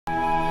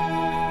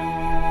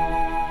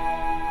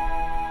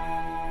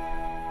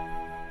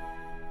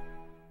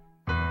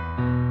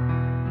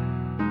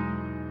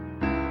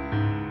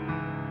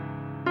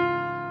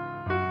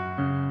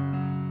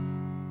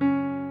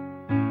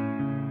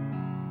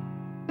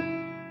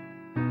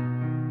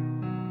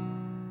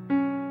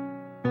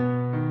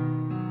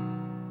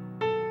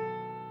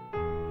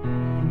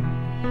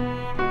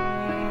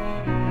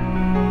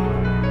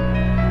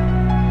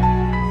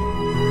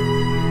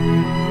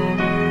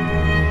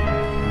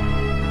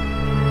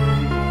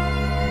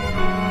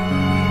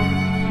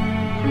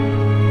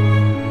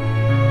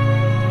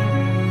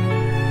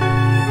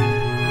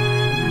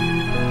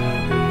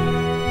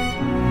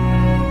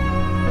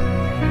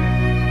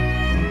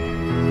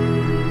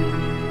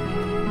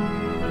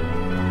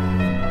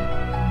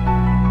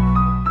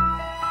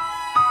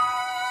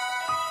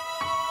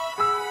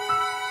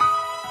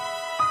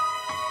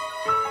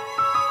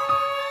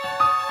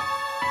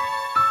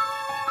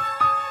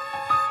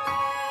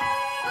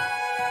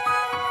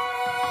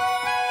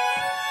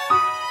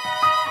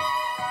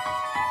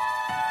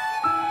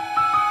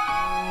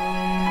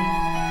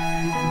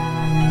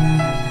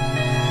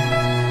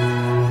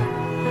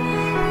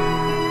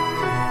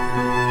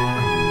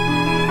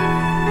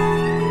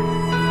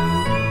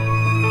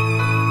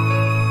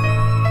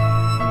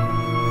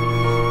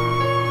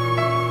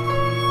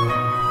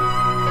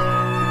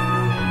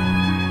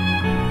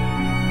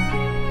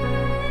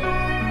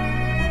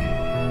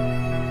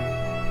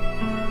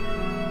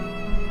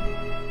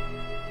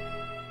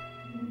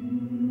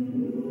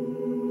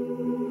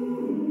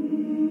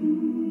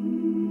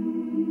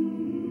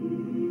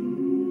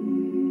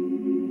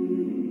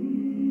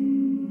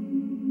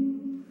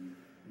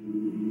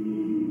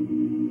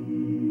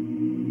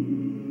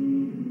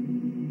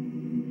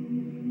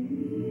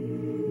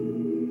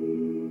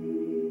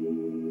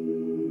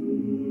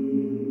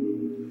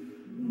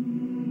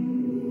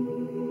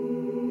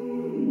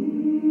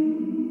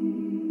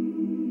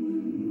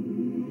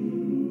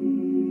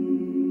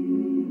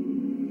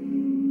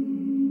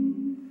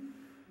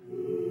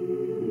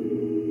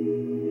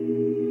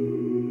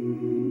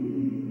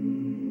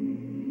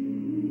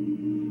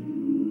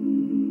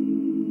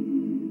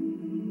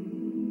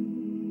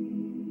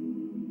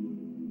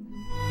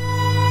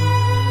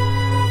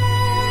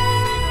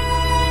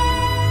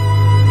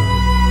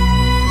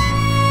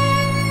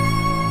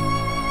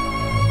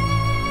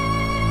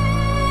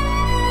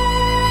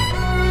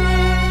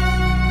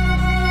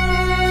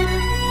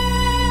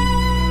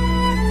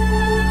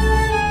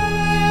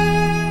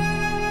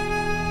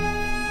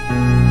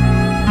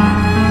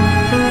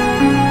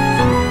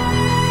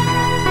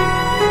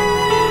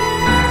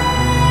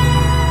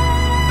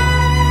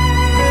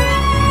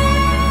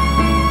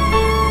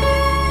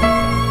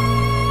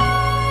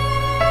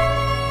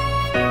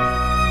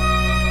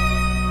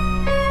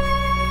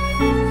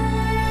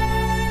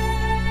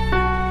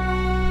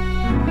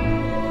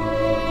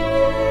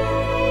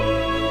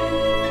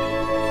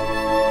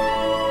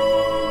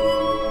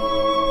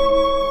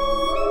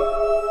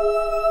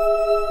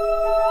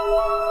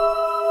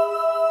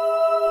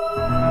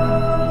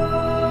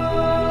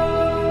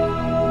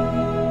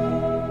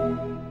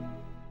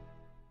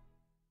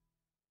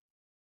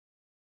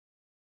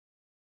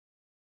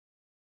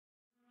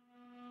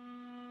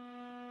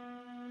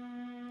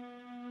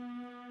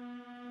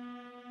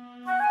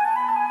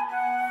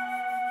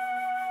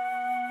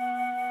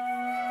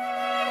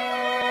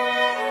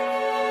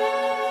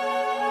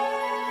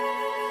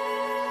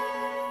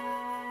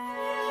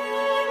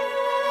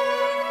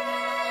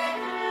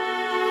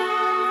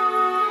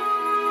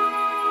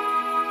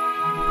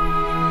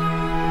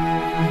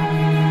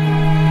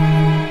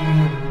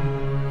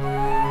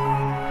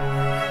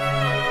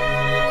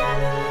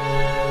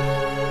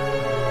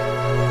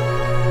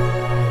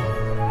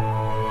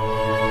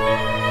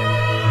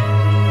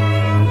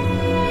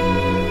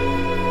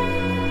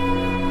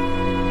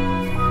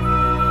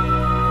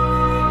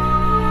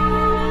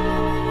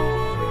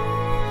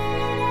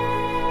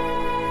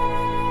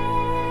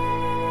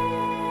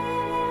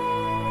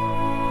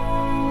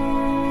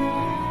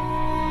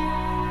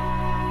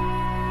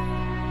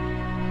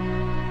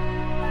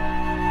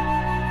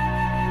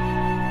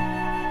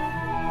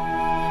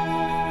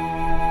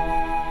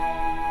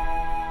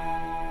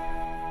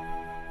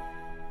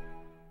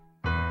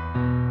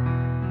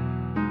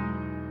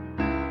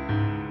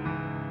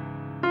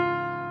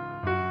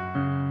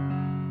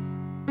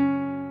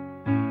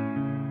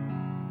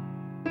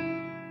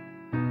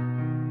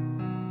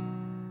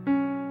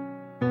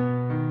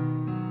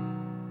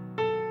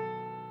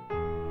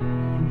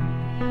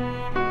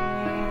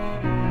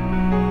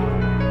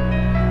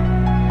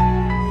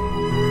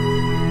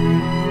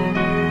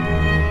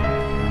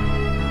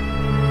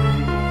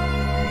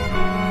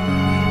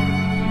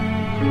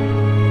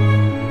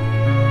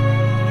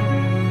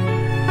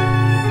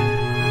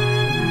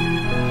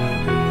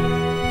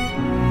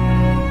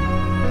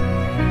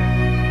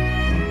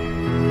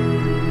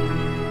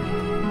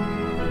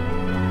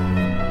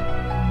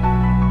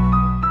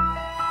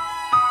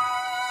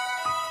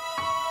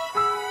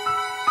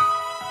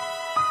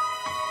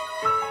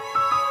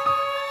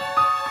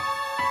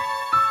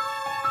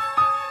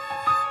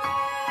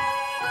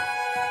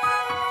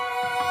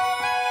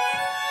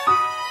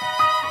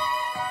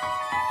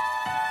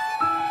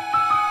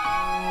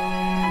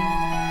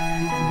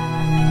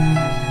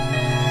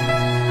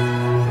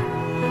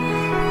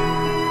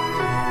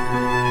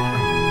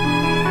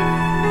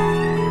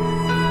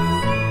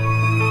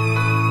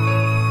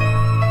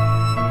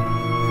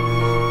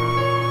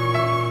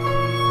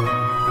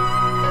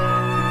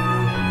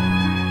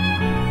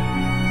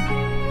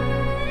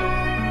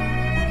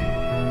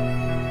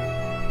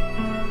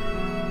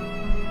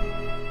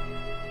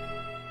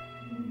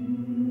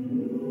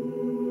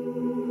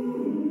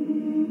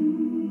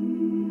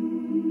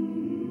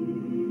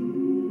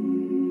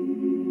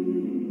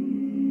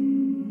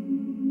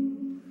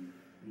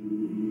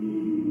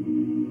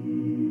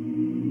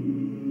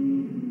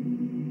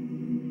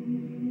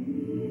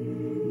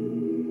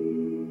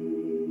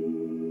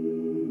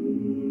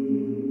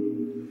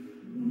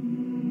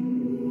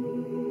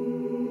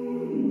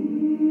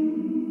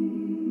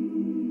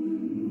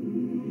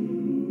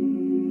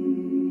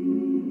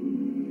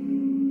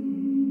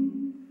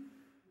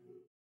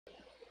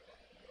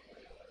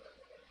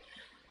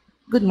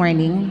Good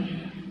morning.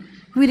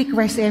 We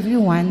request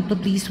everyone to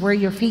please wear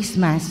your face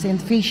mask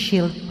and face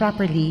shield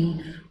properly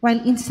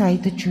while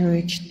inside the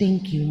church.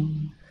 Thank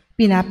you.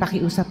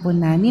 Pinapakiusap po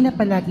namin na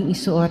palaging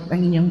isuot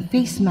ang inyong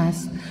face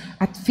mask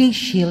at face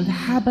shield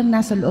habang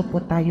nasa loob po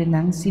tayo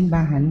ng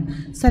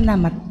simbahan.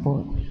 Salamat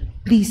po.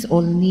 Please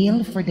all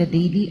kneel for the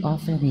daily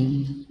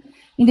offering.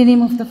 In the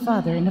name of the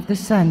Father, and of the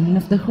Son, and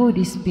of the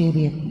Holy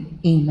Spirit.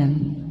 Amen.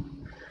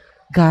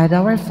 God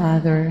our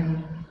Father,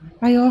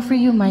 I offer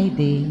you my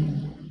day.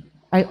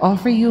 I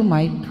offer you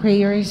my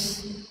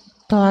prayers,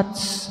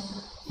 thoughts,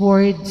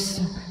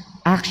 words,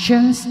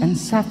 actions, and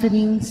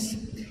sufferings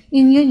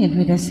in union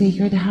with the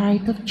Sacred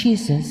Heart of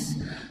Jesus,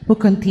 who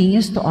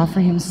continues to offer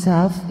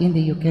himself in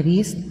the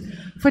Eucharist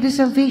for the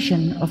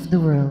salvation of the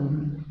world.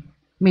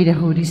 May the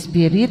Holy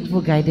Spirit, who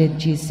guided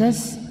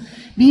Jesus,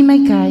 be my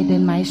guide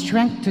and my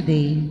strength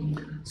today,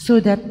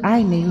 so that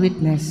I may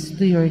witness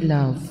to your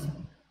love.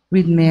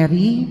 With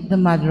Mary, the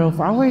Mother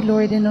of our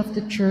Lord and of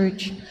the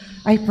Church,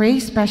 I pray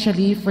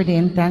especially for the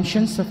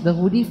intentions of the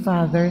Holy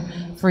Father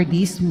for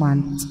this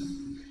month.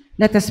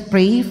 Let us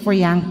pray for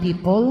young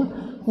people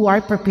who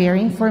are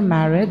preparing for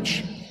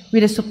marriage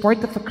with the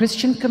support of a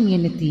Christian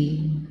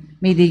community.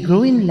 May they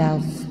grow in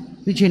love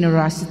with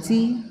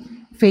generosity,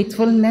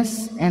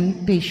 faithfulness,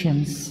 and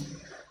patience.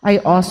 I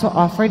also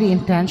offer the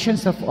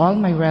intentions of all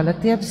my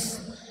relatives,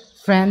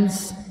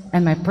 friends,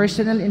 and my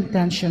personal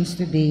intentions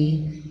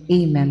today.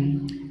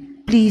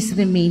 Amen. Please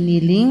remain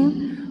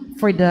kneeling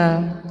for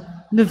the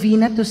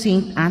novena to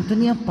Saint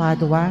Anthony of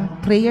Padua,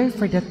 prayer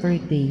for the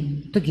third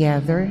day.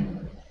 Together,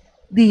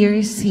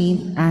 dear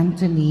Saint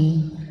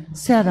Anthony,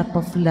 seraph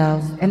of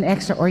love and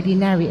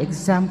extraordinary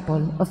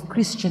example of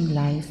Christian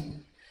life,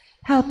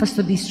 help us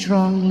to be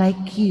strong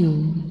like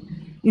you.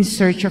 In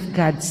search of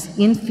God's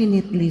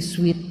infinitely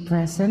sweet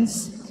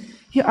presence,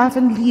 you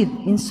often lead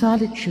in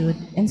solitude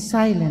and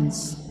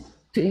silence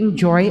to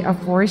enjoy a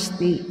first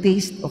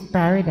taste of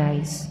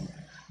paradise.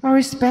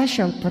 Our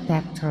special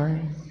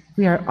protector,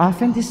 we are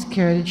often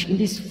discouraged in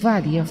this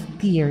valley of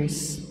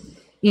tears.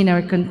 In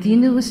our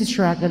continuous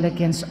struggle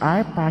against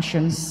our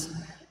passions,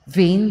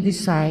 vain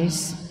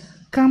desires,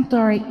 come to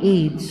our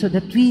aid so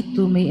that we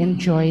too may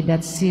enjoy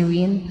that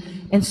serene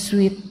and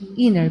sweet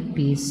inner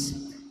peace,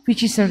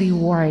 which is a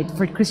reward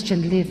for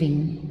Christian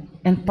living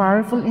and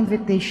powerful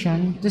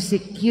invitation to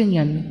seek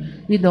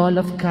union with all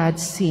of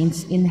God's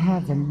saints in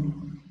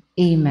heaven.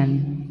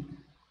 Amen.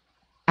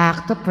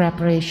 Act of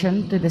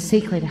preparation to the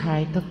Sacred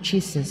Heart of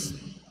Jesus.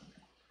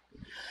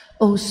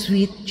 O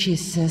sweet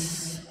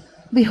Jesus,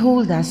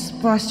 behold us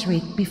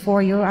prostrate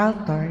before your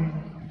altar,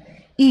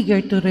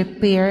 eager to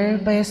repair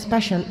by a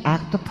special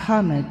act of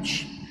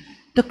homage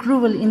the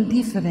cruel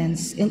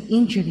indifference and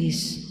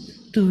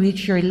injuries to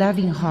which your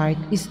loving heart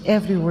is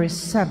everywhere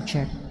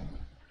subject.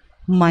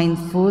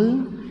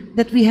 Mindful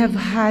that we have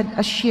had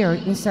a share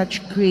in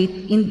such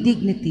great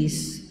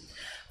indignities,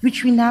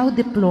 which we now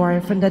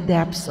deplore from the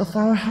depths of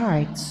our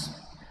hearts,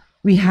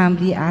 we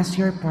humbly ask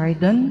your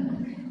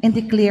pardon and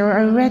declare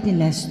our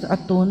readiness to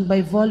atone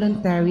by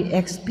voluntary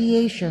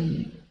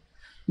expiation,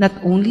 not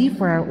only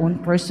for our own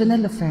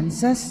personal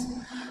offenses,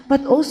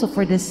 but also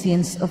for the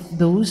sins of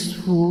those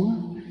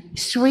who,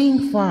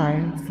 straying far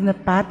from the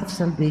path of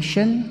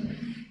salvation,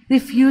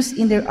 refuse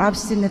in their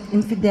obstinate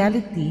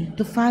infidelity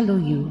to follow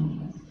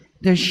you,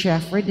 their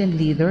shepherd and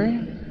leader,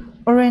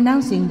 or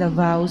renouncing the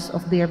vows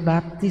of their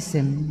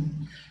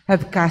baptism,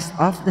 have cast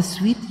off the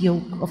sweet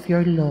yoke of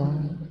your law.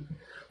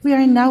 We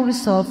are now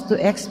resolved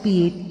to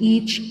expiate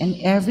each and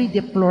every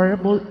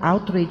deplorable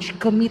outrage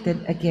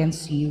committed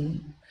against you.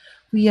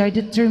 We are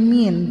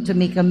determined to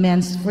make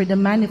amends for the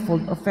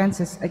manifold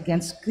offenses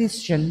against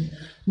Christian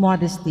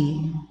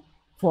modesty,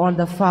 for all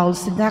the foul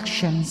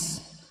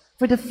seductions,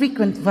 for the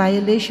frequent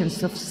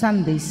violations of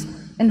Sundays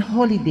and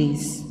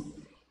holidays,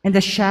 and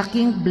the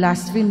shocking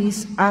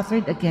blasphemies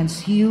uttered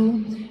against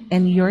you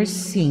and your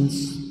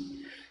saints.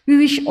 We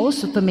wish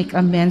also to make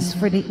amends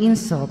for the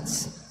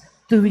insults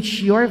to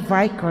which your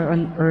vicar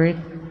on earth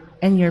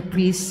and your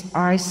priests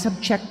are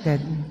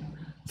subjected,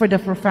 for the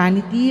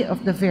profanity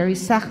of the very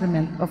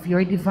sacrament of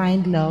your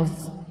divine love,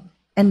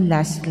 and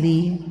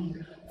lastly,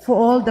 for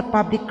all the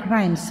public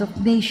crimes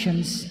of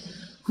nations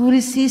who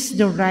resist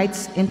the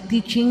rights and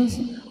teachings,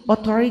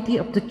 authority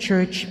of the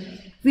Church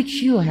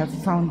which you have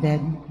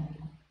founded.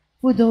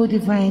 For though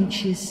divine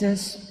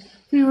Jesus,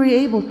 we were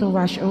able to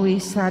wash away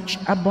such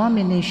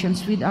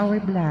abominations with our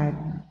blood,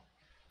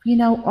 we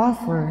now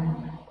offer,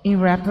 in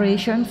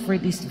reparation for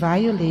these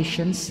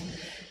violations,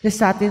 the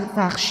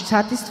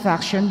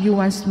satisfaction you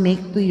once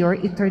make to your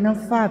eternal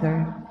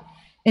Father,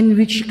 and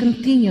which you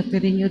continue to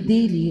renew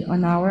daily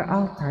on our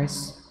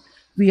altars.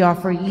 We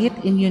offer it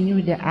in union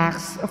with the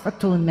acts of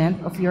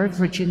atonement of your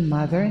Virgin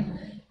Mother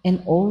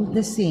and all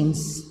the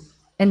saints,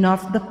 and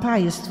of the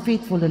pious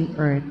faithful on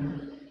earth.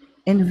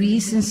 And we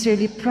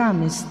sincerely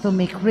promise to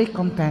make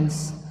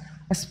recompense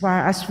as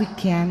far as we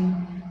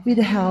can with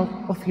the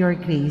help of your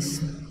grace,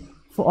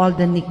 for all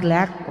the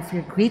neglect of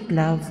your great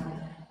love,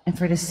 and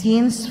for the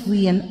sins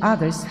we and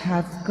others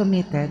have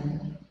committed.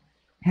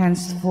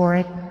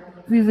 Henceforth,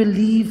 we will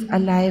live a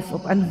life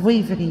of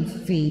unwavering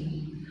faith,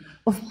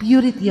 of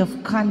purity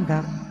of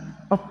conduct,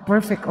 of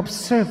perfect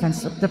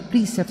observance of the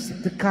precepts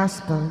of the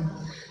gospel,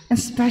 and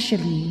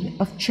especially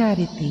of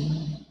charity.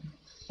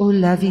 O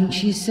loving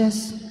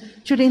Jesus,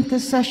 through the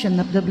intercession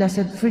of the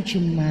Blessed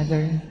Virgin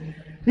Mother,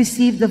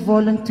 receive the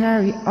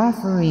voluntary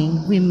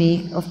offering we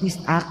make of this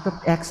act of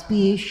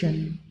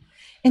expiation,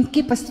 and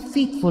keep us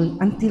faithful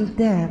until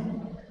death,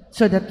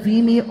 so that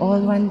we may all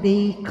one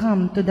day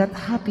come to that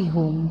happy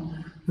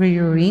home where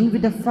you reign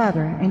with the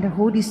Father and the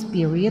Holy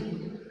Spirit,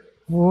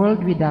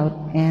 world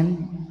without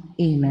end.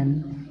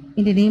 Amen.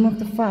 In the name of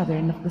the Father,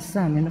 and of the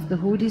Son, and of the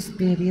Holy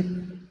Spirit.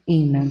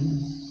 Amen.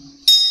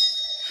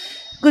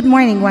 Good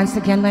morning once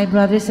again, my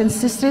brothers and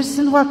sisters,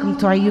 and welcome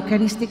to our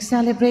Eucharistic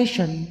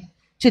celebration.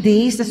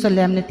 Today is the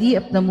solemnity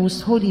of the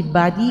most holy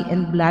body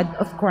and blood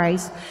of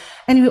Christ,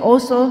 and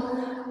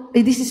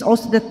this is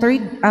also the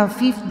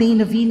fifth day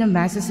novena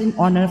masses in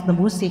honor of the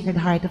most sacred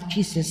heart of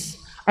Jesus.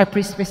 Our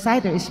priest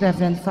presider is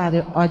Reverend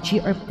Father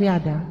Oji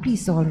Orpiada.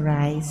 Please all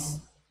rise.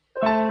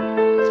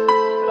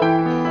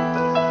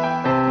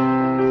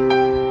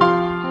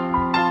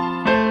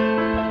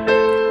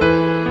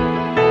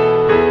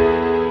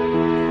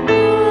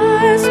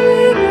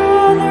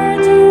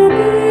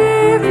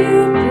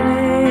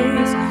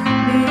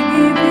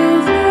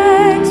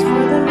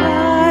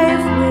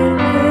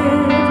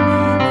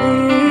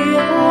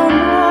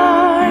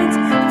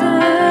 The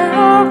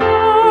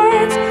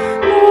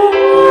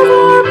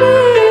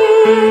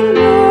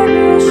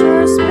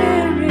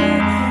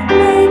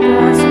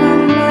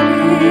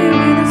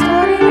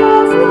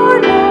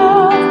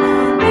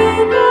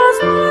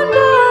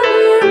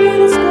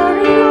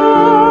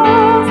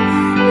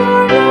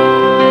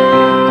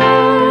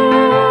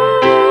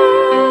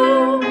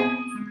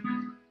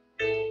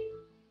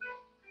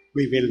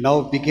We will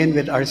now begin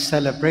with our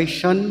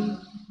celebration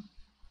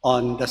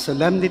on the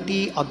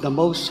solemnity of the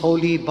most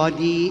holy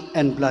body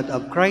and blood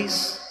of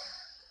Christ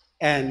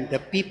and the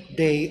 5th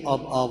day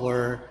of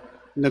our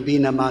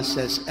Novena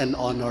Masses in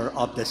honor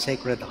of the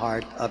Sacred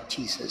Heart of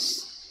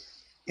Jesus.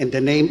 In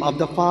the name of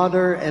the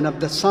Father, and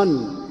of the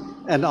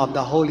Son, and of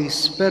the Holy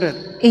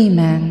Spirit.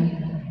 Amen.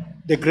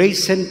 The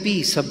grace and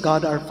peace of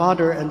God our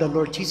Father and the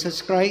Lord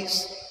Jesus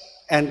Christ,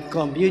 and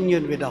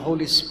communion with the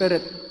Holy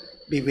Spirit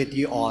be with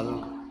you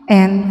all.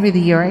 And with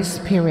your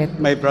spirit.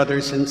 My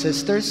brothers and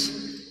sisters,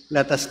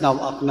 let us now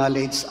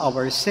acknowledge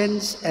our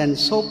sins and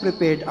so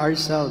prepare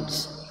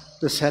ourselves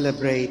to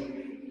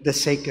celebrate the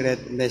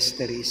sacred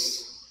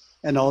mysteries.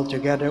 And all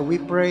together we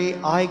pray,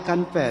 I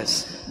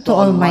confess to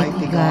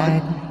Almighty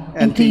God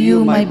and to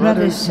you, my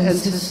brothers and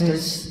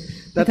sisters,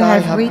 that I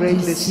have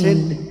greatly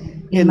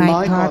sinned in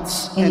my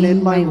thoughts and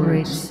in my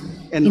words,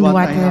 in what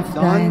I have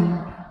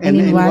done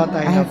and in what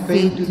I have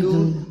failed to do,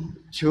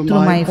 through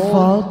my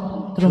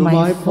fault,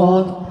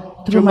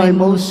 through my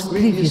most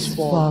grievous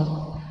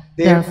fault.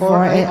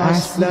 Therefore I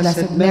ask the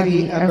Blessed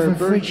Mary, ever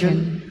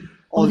Virgin,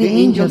 all the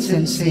angels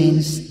and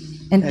saints,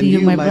 and to you,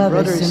 my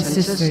brothers and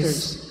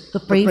sisters, to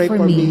pray for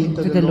me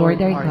to the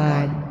Lord our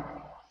God.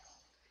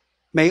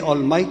 May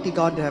Almighty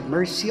God have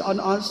mercy on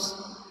us,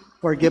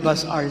 forgive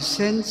us our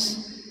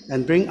sins,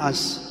 and bring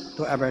us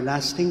to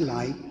everlasting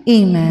life.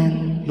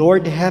 Amen.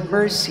 Lord, have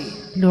mercy.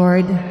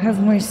 Lord, have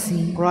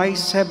mercy.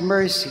 Christ, have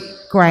mercy.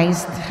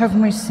 Christ, have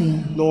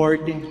mercy.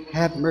 Lord,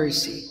 have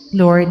mercy.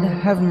 Lord,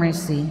 have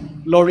mercy.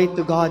 Glory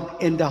to God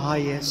in the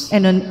highest.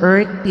 And on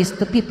earth, peace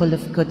to people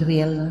of good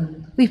will.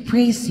 We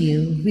praise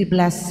you, we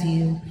bless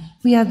you,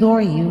 we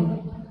adore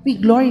you, we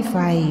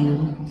glorify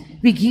you.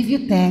 We give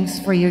you thanks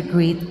for your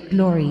great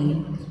glory.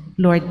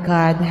 Lord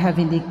God,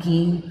 Heavenly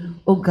King,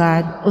 O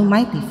God,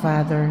 Almighty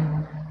Father,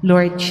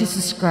 Lord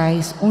Jesus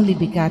Christ, only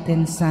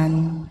begotten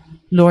Son,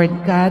 Lord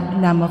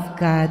God, Lamb of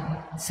God,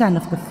 Son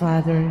of the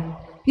Father,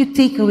 you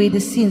take away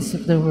the sins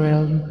of the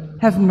world.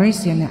 Have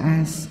mercy on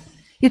us.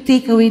 You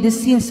take away the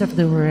sins of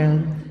the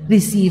world.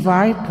 Receive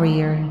our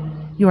prayer.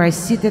 You are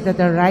seated at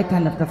the right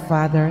hand of the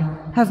Father.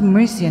 Have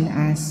mercy on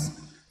us.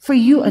 For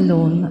you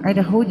alone are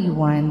the Holy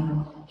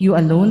One. You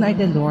alone are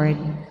the Lord.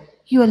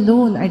 You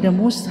alone are the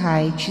Most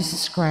High,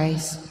 Jesus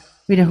Christ,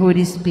 with the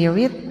Holy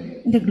Spirit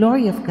and the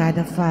glory of God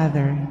the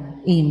Father.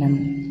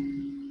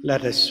 Amen.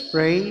 Let us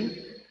pray.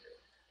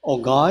 O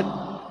God,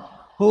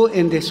 who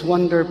in this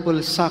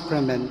wonderful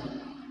sacrament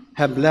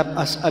have left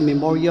us a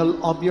memorial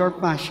of your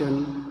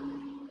passion,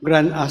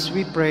 grant us,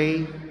 we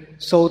pray,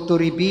 so to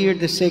revere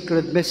the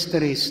sacred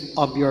mysteries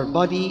of your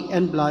body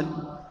and blood,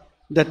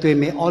 that we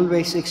may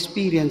always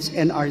experience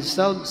in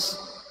ourselves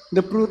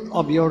the fruit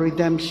of your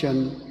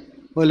redemption,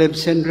 who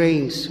lives and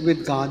reigns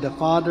with God the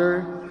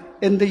Father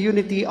in the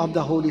unity of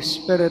the Holy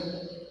Spirit,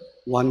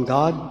 one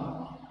God,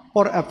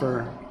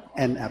 forever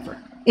and ever.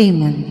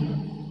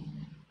 Amen.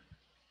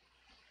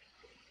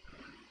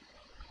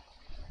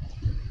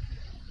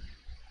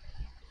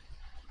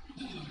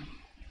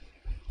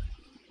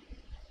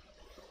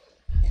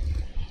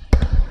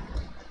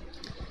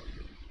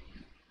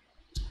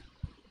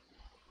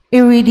 A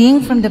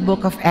reading from the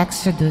book of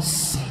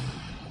Exodus.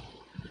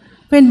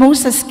 When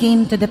Moses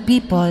came to the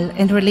people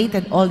and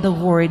related all the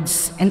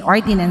words and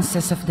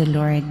ordinances of the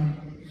Lord,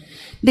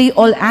 they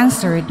all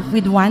answered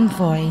with one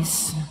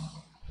voice,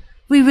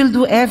 "We will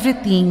do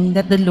everything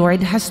that the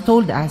Lord has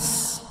told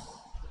us."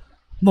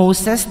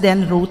 Moses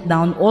then wrote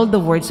down all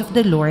the words of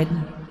the Lord,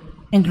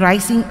 and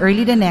rising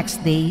early the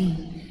next day,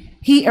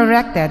 he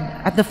erected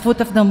at the foot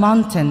of the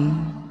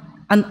mountain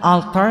an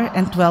altar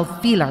and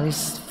 12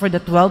 pillars for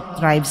the 12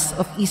 tribes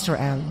of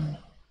Israel.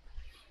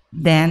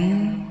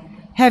 Then,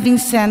 having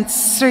sent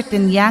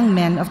certain young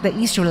men of the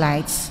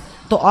Israelites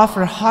to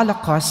offer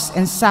holocausts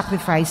and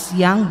sacrifice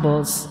young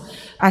bulls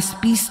as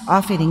peace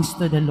offerings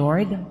to the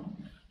Lord,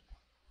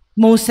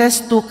 Moses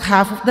took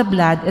half of the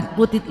blood and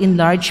put it in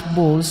large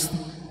bowls,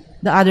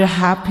 the other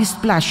half he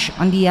splashed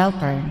on the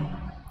altar.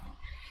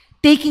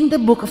 Taking the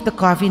book of the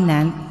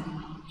covenant,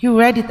 he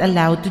read it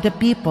aloud to the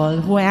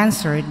people, who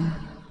answered,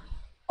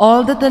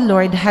 "All that the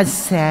Lord has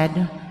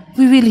said,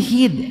 we will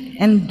heed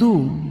and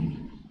do."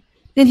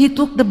 Then he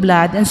took the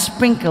blood and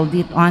sprinkled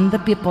it on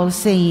the people,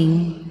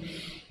 saying,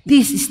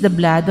 "This is the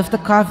blood of the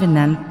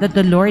covenant that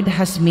the Lord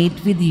has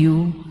made with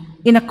you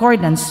in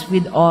accordance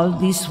with all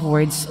these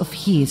words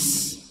of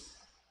his."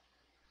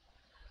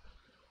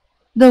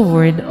 The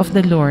word of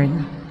the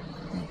Lord.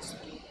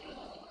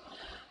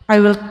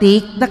 I will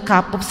take the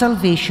cup of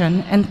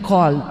salvation and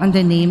call on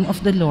the name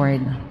of the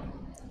Lord.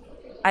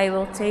 I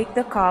will take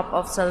the cup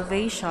of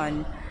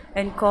salvation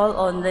and call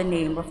on the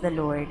name of the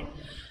Lord.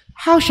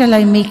 How shall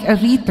I make a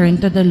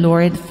return to the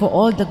Lord for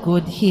all the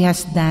good he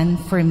has done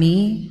for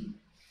me?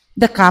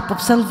 The cup of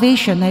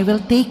salvation I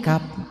will take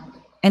up,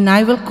 and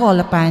I will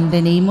call upon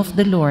the name of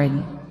the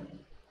Lord.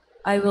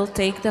 I will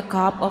take the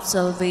cup of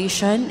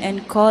salvation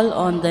and call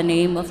on the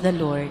name of the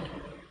Lord.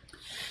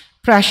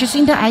 Precious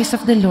in the eyes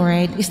of the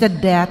Lord is the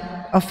death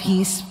of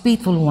his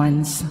faithful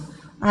ones.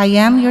 I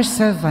am your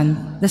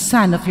servant, the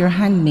son of your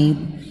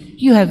handmaid.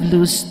 you have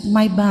loosed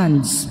my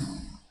bonds.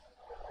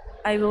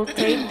 I will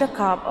take the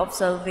cup of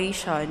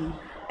salvation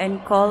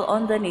and call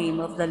on the name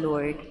of the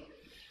Lord.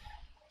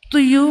 To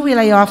you will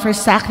I offer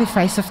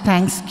sacrifice of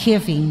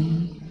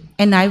thanksgiving,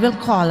 and I will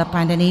call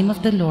upon the name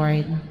of the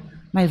Lord.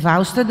 My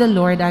vows to the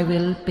Lord I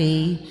will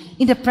pay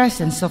in the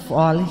presence of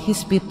all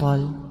his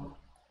people.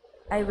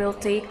 I will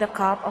take the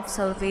cup of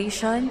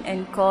salvation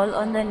and call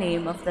on the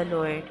name of the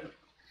Lord.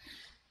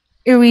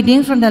 A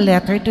reading from the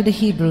letter to the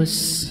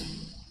Hebrews.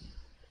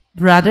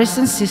 Brothers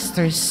and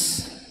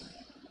sisters,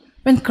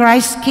 when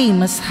Christ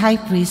came as high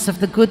priest of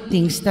the good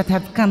things that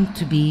have come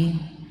to be,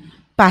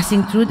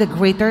 passing through the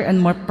greater and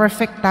more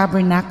perfect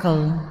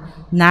tabernacle,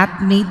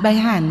 not made by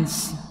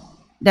hands,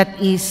 that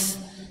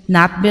is,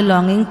 not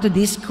belonging to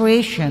this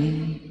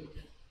creation,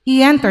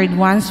 he entered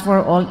once for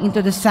all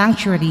into the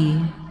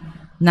sanctuary,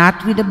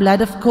 not with the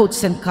blood of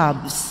goats and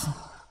calves,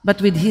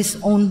 but with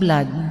his own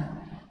blood,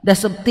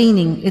 thus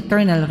obtaining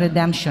eternal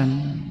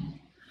redemption.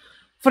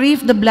 For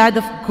if the blood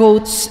of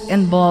goats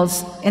and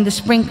bulls and the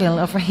sprinkling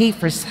of a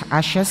heifer's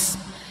ashes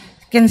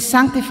can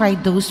sanctify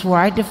those who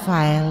are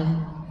defiled,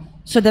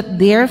 so that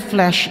their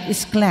flesh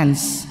is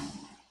cleansed,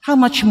 how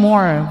much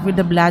more with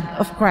the blood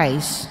of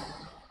Christ,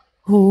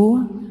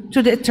 who,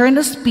 through the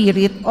eternal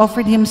Spirit,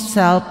 offered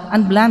himself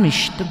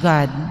unblemished to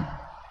God,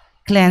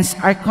 cleanse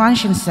our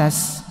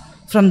consciences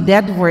from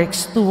dead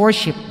works to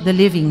worship the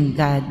living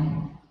God.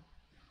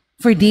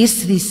 For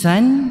this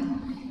reason,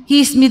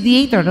 he is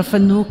mediator of a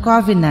new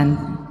covenant,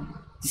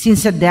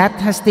 since a death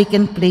has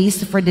taken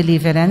place for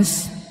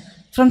deliverance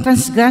from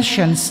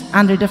transgressions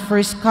under the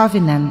first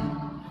covenant.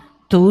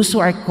 Those who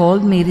are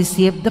called may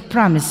receive the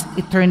promised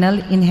eternal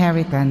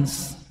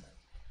inheritance.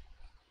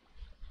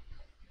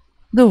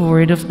 The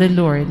word of the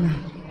Lord.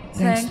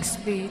 Thanks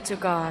be to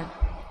God.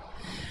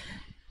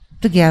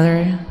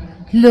 Together,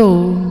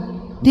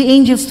 lo, the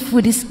angel's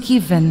food is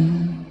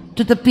given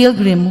to the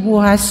pilgrim who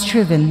has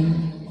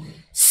striven.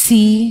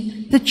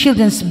 See the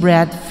children's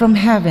bread from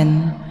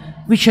heaven,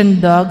 which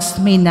on dogs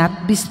may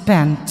not be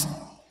spent.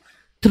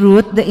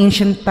 Truth the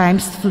ancient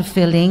times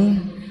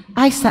fulfilling,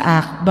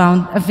 Isaac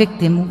bound a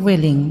victim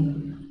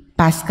willing.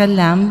 Paschal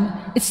lamb,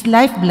 its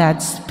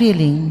lifeblood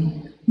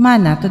spilling,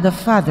 manna to the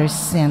Father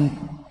sent.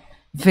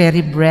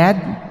 Very bread,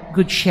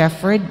 good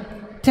shepherd,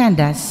 tend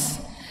us.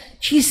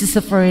 Jesus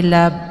of our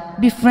love,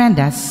 befriend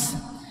us.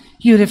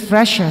 You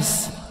refresh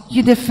us,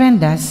 you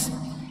defend us.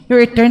 Your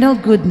eternal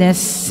goodness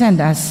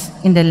send us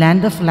in the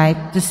land of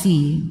light to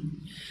see.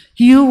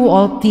 You who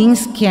all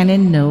things can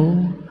and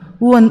know,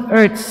 who on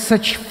earth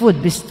such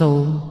food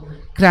bestow,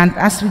 grant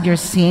us with your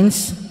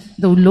saints,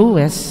 though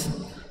lowest,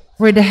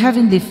 where the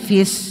heavenly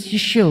feast you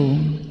show,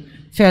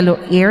 fellow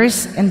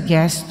heirs and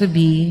guests to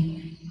be.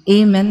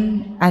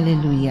 Amen.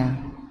 Alleluia.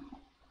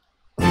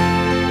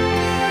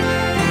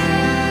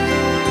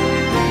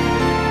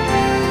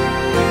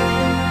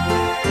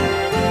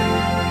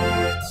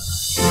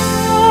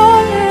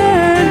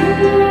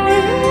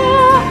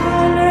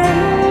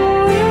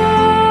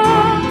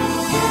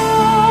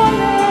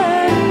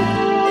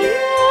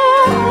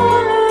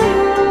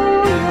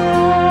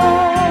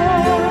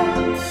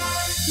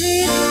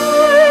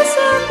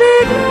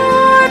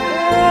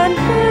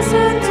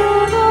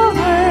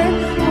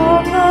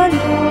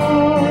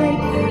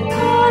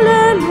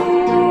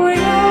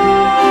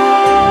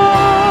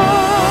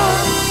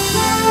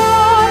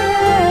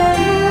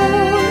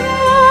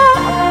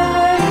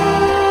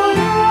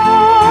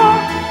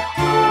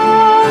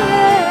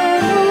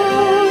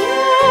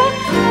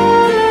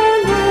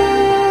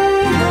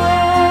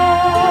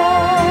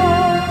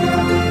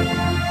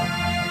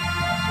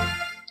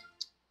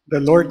 The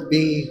Lord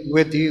be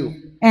with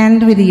you.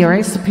 And with your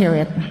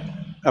spirit.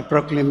 A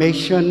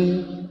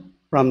proclamation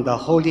from the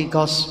Holy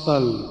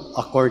Gospel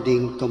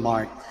according to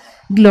Mark.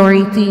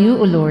 Glory to you,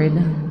 O Lord.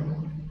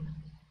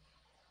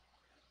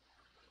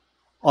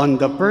 On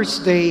the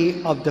first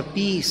day of the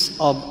Feast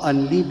of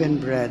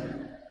Unleavened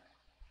Bread,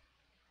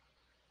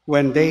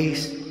 when they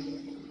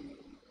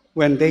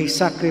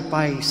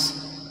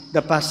sacrificed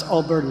the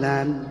Passover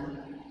lamb,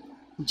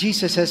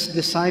 Jesus'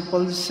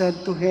 disciples said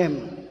to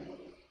him,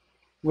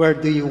 "Where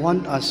do you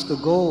want us to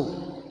go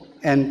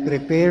and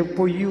prepare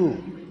for you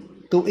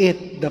to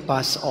eat the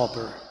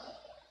Passover?"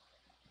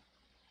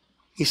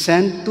 He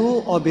sent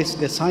two of his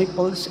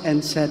disciples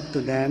and said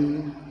to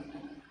them,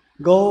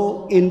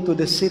 "Go into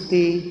the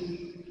city,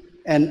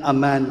 and a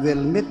man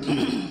will meet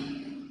you,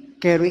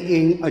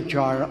 carrying a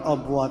jar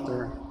of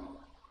water.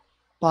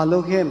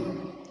 Follow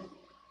him.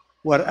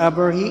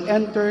 Wherever he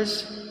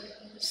enters,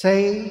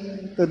 say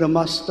to the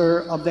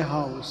master of the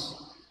house,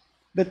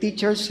 'The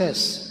teacher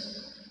says,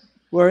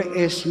 where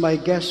is my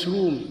guest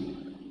room,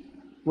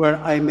 where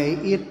I may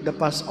eat the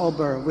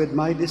Passover with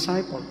my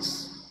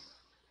disciples?'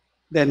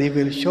 Then he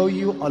will show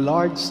you a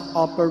large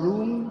upper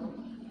room,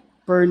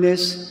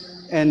 furnished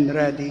and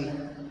ready.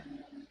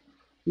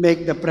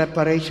 Make the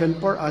preparation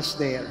for us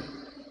there."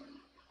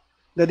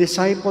 The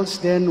disciples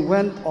then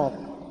went up,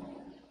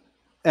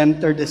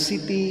 entered the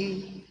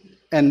city,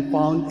 and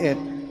found it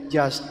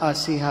just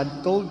as he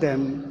had told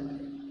them,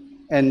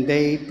 and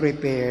they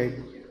prepared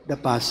the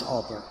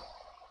Passover.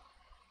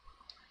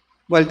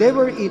 While they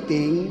were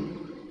eating,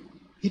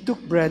 he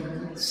took bread,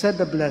 said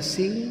a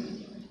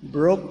blessing,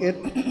 broke it,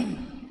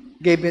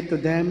 gave it to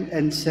them,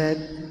 and said,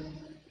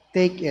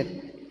 "Take it.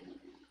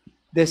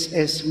 This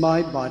is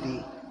my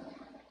body."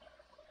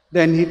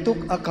 Then he took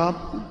a cup,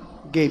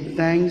 gave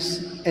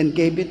thanks, and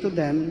gave it to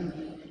them,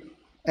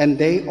 and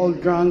they all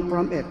drank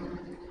from it.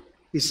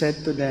 He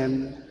said to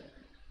them,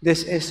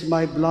 "This is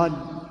my blood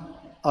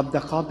of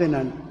the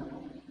covenant,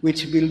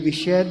 which will be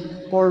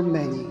shed for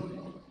many.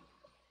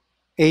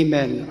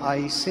 Amen,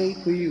 I say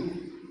to you,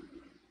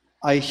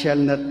 I shall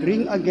not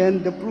drink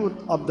again the fruit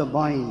of the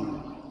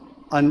vine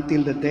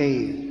until the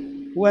day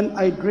when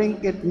I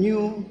drink it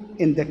new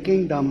in the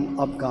kingdom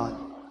of God."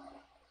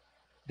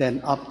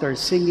 Then after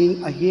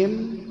singing a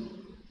hymn,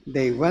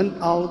 they went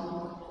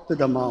out to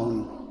the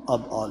Mount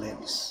of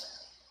Olives.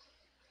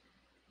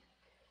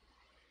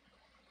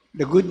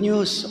 The good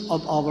news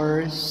of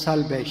our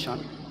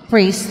salvation.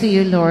 Praise to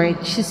you, Lord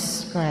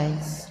Jesus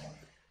Christ.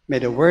 May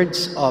the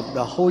words of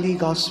the Holy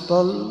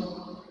Gospel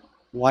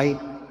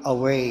wipe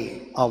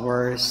away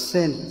our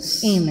sins.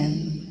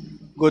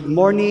 Amen. Good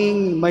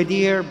morning, my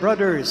dear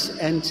brothers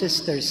and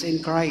sisters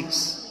in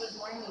Christ. Good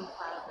morning,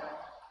 Father.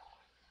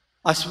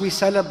 As we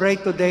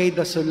celebrate today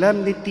the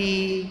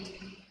solemnity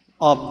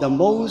of the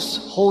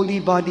most holy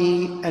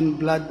body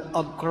and blood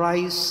of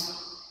Christ,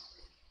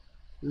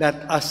 let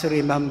us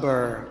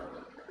remember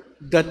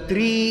the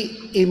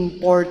three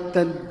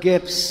important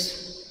gifts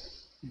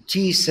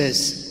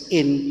Jesus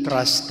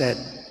entrusted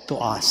to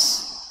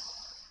us.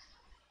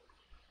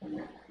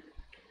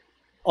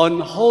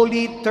 On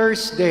Holy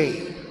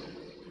Thursday,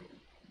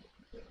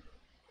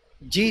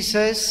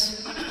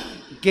 Jesus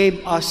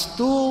gave us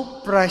two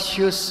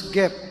precious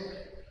gifts.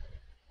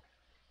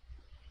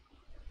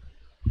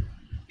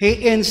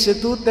 He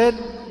instituted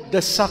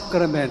the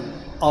sacrament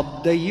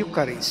of the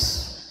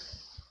Eucharist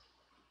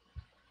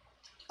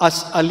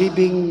as a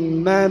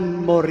living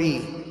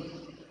memory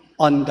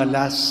on the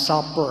Last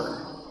Supper.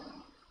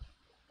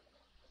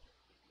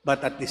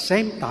 But at the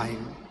same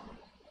time,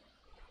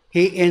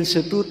 he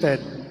instituted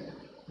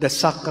the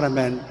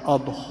sacrament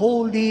of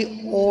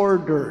holy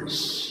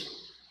orders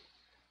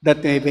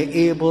that may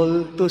be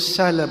able to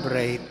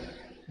celebrate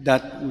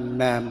that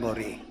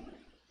memory.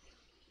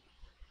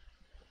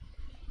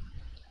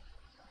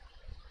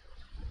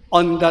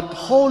 On that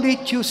Holy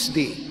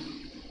Tuesday,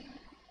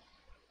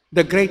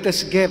 the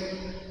greatest gift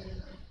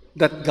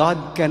that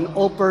God can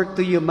offer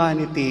to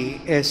humanity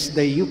is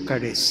the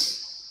Eucharist.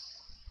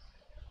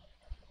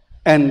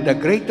 And the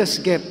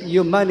greatest gift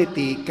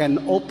humanity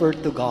can offer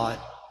to God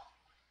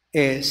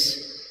is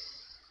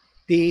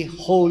the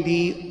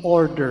holy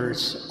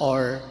orders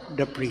or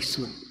the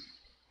priesthood.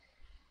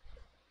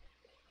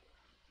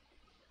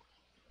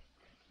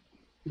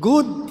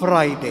 Good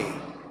Friday,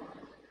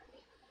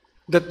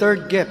 the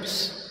third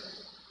gift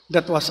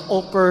that was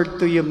offered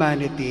to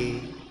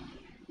humanity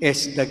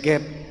is the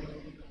gift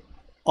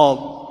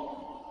of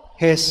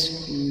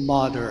his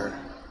mother.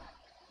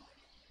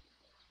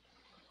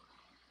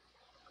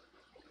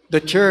 The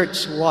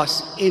church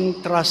was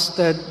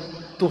entrusted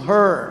to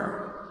her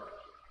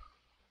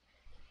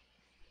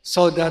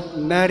so that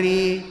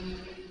Mary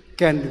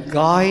can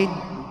guide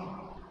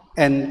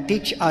and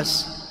teach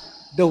us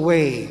the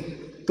way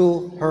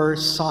to her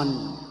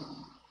Son.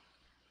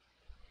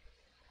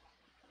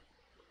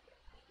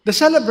 The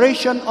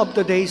celebration of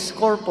today's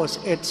Corpus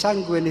et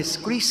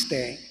Sanguinis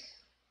Christi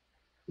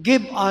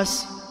give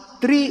us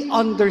three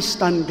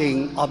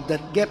understanding of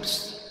that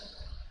gifts.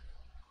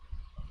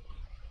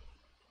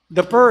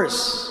 The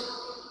first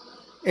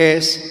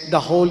is the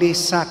holy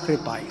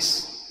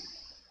sacrifice.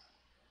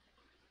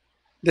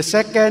 The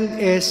second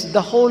is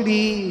the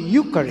Holy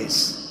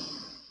Eucharist.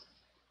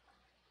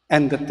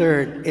 And the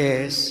third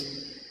is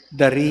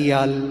the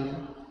real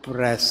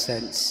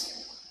presence.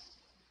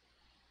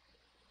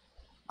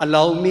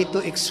 Allow me to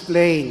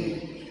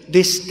explain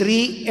these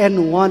three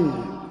in one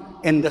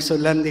in the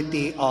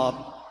solemnity of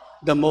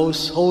the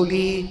most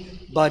holy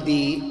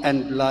body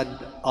and blood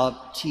of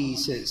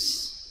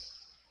Jesus.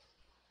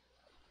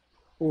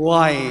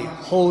 Why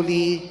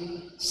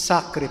holy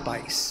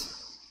sacrifice?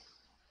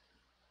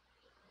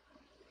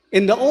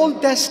 In the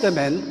Old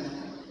Testament,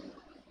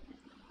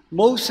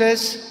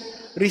 Moses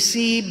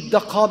received the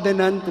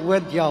covenant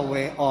with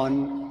Yahweh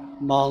on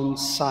Mount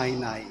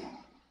Sinai.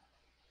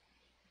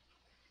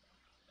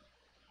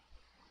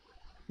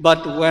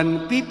 But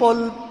when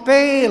people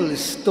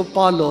fails to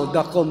follow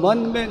the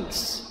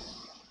commandments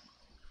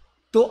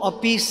to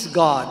appease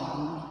God,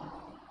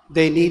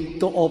 they need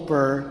to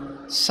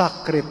offer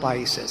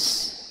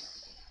sacrifices.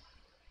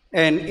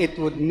 And it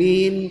would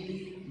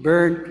mean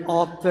burnt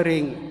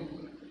offering.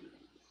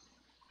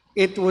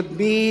 It would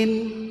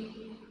mean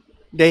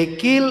they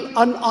kill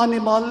an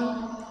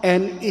animal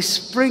and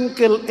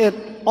sprinkle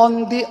it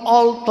on the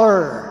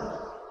altar,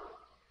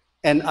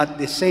 and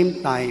at the same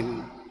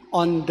time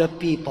on the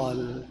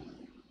people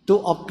to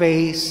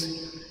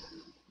appease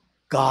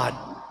God.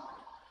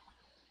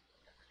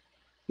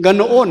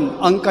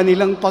 Ganoon ang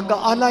kanilang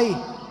pag-aalay.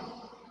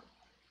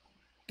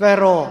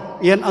 Pero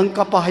yan ang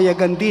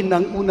kapahayagan din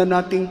ng una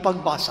nating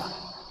pagbasa.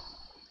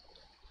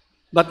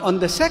 But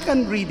on the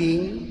second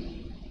reading,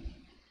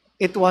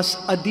 it was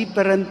a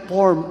different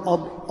form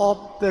of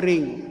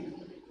offering.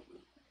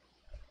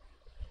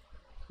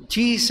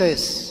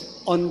 Jesus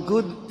on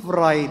Good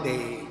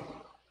Friday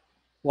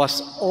was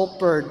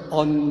offered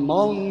on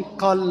Mount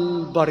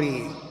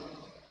Calvary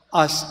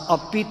as a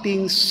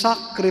fitting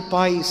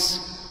sacrifice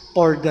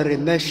for the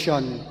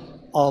remission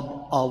of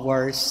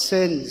our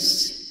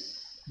sins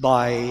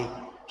by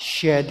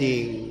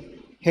shedding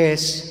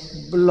His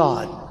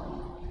blood,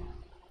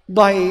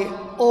 by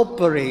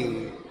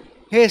offering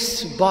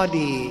His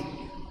body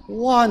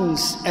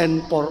once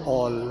and for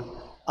all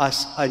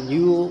as a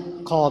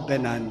new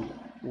covenant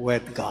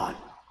with God.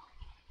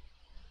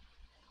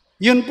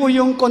 Yun po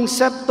yung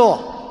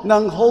konsepto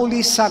ng holy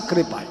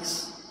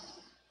sacrifice.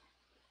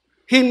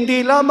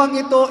 Hindi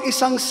lamang ito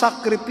isang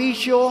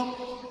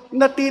sakripisyo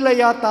na tila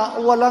yata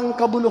walang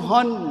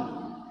kabuluhan.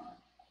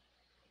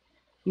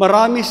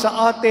 Marami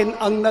sa atin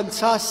ang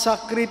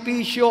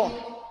nagsasakripisyo,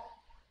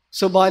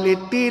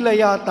 subalit tila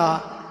yata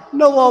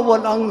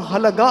nawawalang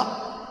halaga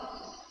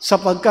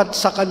sapagkat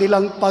sa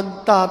kanilang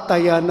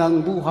pagtataya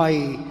ng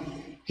buhay,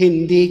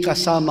 hindi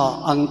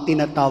kasama ang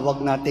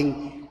tinatawag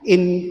nating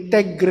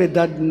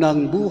integridad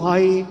ng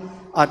buhay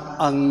at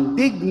ang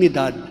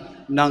dignidad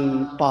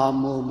ng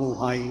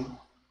pamumuhay.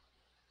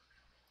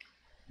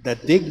 The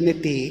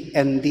dignity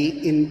and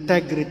the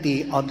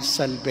integrity of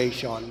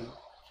salvation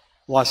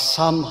was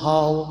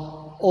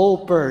somehow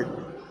offered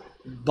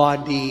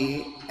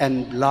body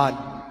and blood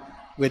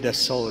with the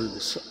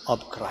souls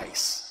of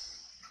Christ.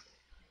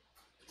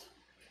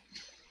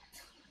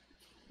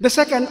 The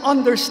second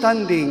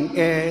understanding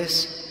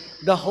is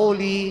the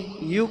Holy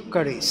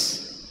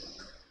Eucharist.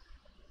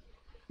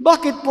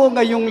 Bakit po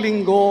ngayong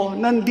linggo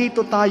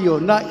nandito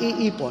tayo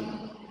naiipon?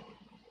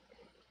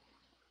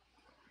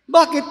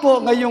 Bakit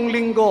po ngayong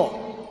linggo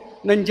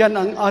nandyan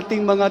ang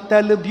ating mga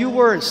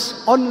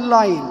televiewers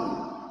online,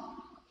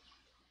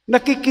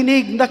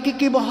 nakikinig,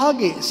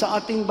 nakikibahagi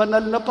sa ating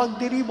banal na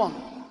pagdiriwang?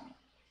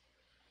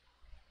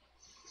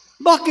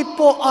 Bakit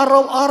po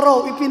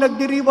araw-araw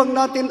ipinagdiriwang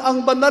natin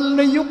ang banal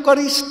na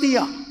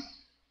Eucharistia?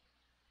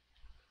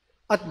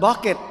 At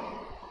bakit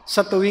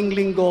sa tuwing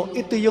linggo,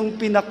 ito yung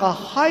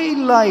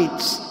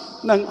pinaka-highlights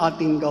ng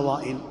ating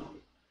gawain?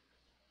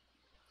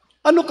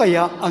 Ano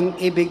kaya ang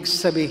ibig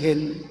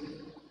sabihin?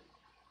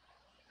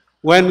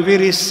 When we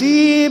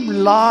receive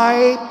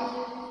light,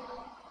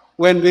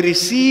 when we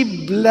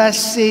receive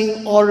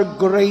blessing or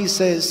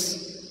graces,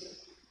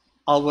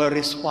 our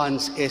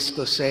response is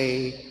to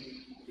say,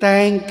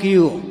 thank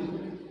you.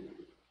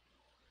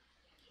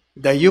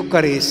 The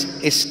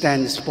Eucharist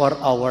stands for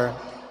our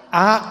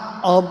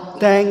act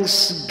of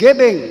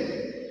thanksgiving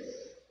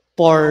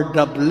for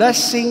the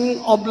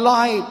blessing of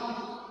life,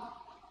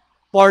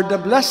 for the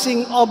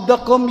blessing of the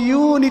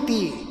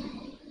community,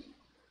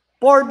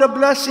 for the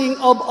blessing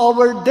of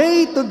our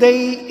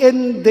day-to-day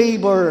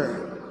endeavor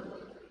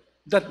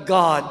that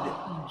God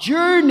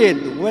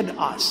journeyed with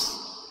us.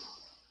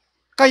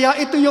 Kaya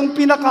ito yung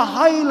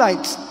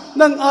pinaka-highlights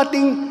ng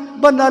ating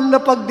banal na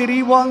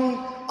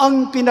pagdiriwang,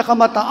 ang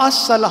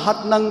pinakamataas sa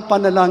lahat ng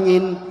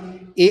panalangin.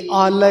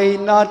 Ialay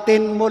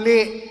natin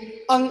muli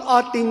ang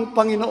ating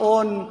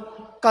Panginoon,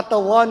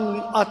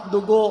 katawan at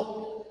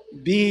dugo,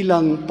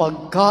 bilang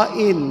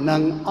pagkain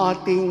ng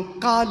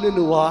ating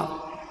kaluluwa,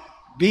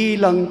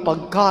 bilang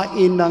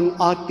pagkain ng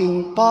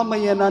ating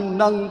pamayanan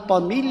ng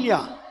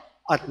pamilya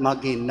at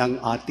maging ng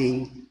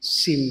ating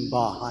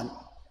simbahan.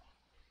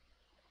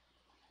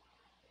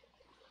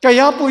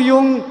 Kaya po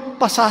yung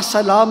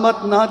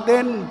pasasalamat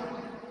natin,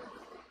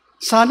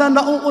 sana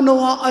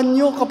nauunawaan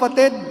nyo,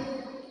 kapatid,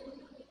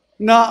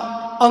 na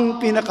ang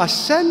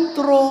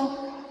pinakasentro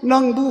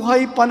ng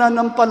buhay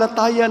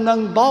pananampalataya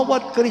ng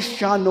bawat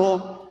Kristiyano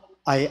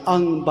ay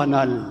ang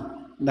banal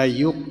na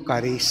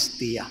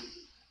Eucharistia.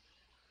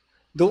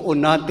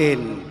 Doon natin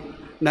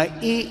na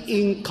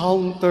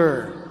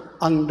i-encounter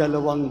ang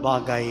dalawang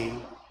bagay,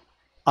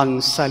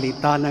 ang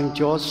salita ng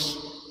Diyos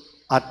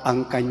at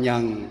ang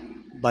kanyang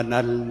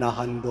banal na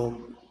handog.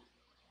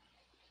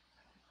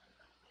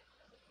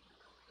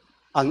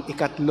 Ang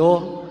ikatlo,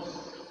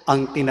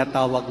 ang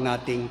tinatawag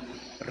nating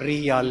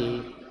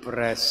real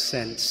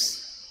presence.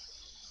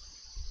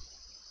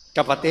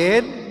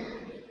 Kapatid,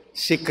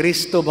 si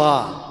Kristo ba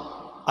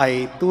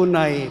ay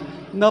tunay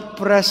na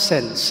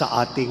present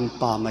sa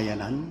ating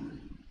pamayanan?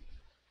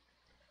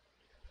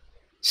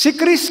 Si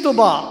Kristo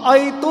ba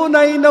ay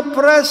tunay na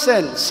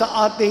present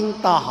sa ating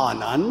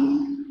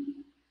tahanan?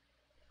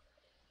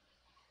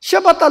 Siya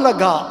ba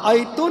talaga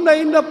ay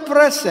tunay na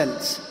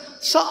presence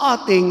sa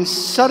ating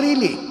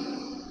sarili?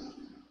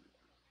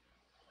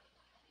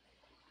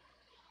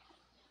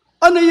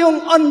 Ano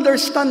yung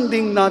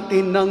understanding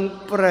natin ng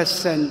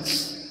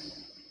presence?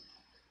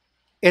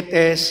 It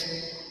is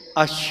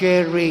a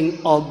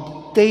sharing of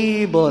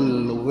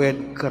table with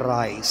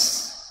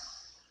Christ.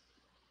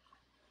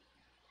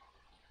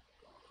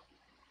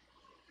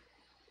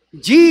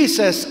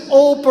 Jesus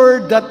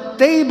offered the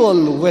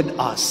table with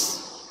us.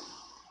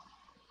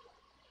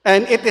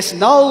 And it is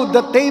now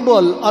the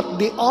table at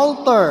the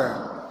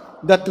altar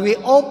that we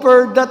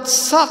offer that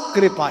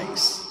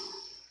sacrifice.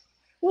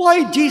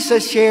 Why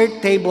Jesus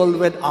shared table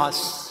with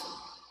us?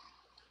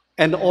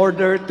 In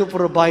order to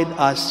provide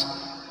us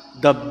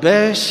the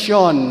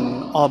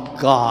vision of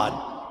God.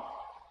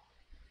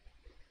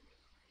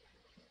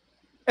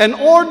 In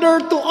order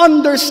to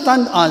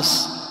understand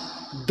us,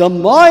 the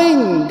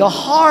mind, the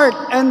heart,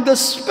 and the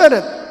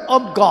spirit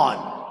of God.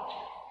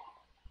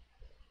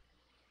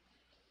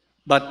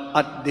 But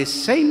at the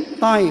same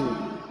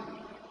time,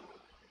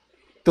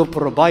 to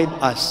provide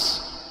us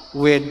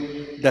with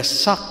the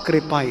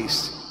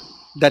sacrifice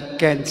that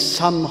can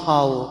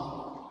somehow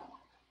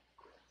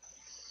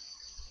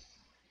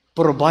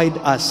provide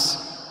us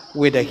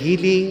with a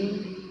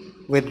healing,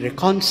 with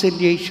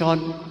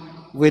reconciliation,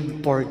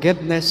 with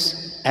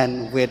forgiveness,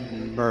 and with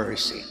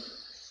mercy.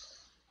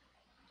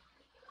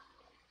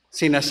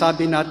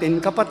 Sinasabi natin,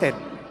 kapatid,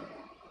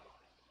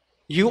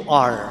 you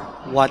are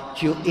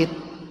what you eat.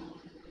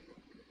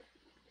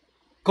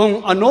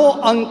 Kung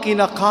ano ang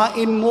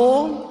kinakain mo,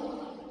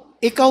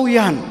 ikaw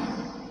yan.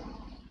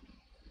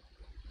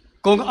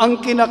 Kung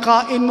ang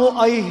kinakain mo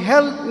ay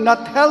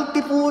not healthy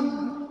food,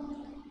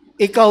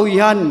 ikaw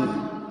yan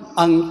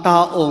ang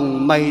taong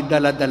may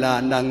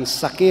daladala ng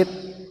sakit.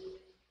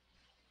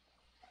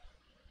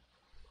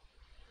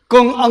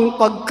 Kung ang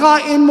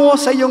pagkain mo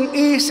sa iyong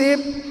isip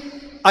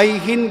ay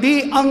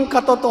hindi ang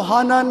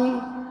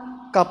katotohanan,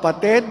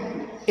 kapatid,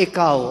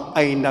 ikaw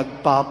ay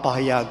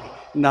nagpapahayag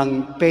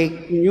ng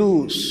fake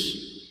news.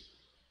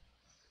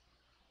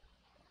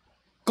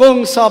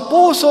 Kung sa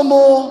puso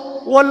mo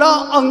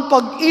wala ang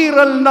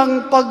pag-iral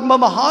ng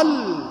pagmamahal,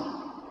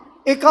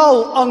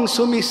 ikaw ang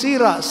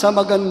sumisira sa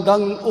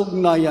magandang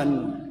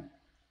ugnayan.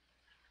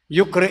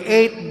 You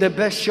create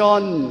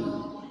division.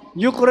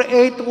 You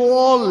create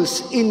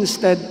walls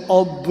instead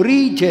of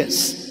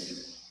bridges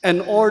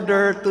in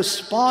order to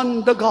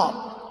span the gap.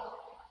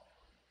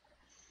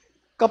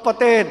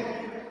 Kapatid,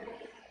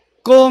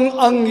 kung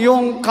ang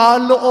iyong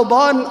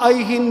kalooban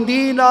ay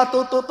hindi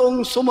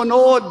natututong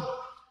sumunod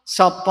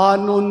sa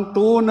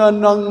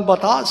panuntunan ng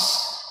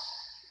batas,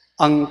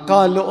 ang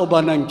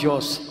kalooban ng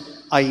Diyos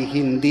ay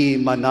hindi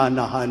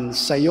mananahan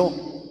sa iyo.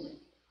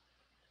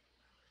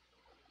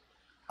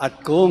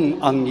 At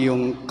kung ang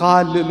iyong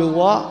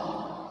kaluluwa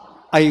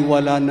ay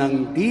wala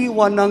ng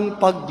diwa ng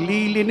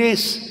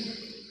paglilinis,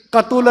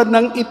 katulad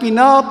ng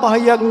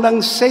ipinapahayag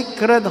ng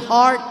Sacred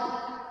Heart,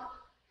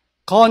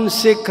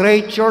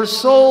 consecrate your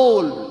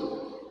soul.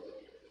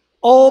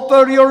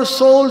 Offer your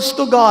souls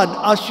to God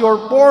as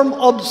your form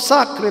of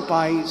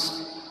sacrifice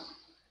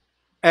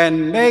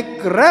and make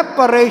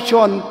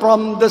reparation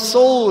from the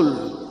soul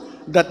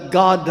that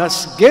God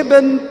has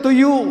given to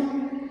you.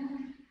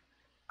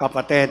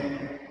 Kapatid,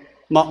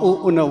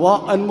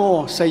 mauunawaan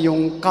mo sa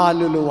iyong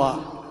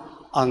kaluluwa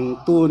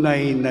ang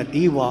tunay na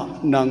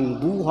diwa ng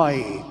buhay,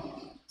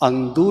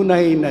 ang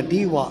tunay na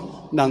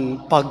diwa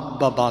ng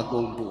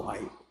pagbabagong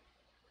buhay.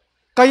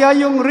 Kaya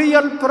yung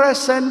real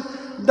present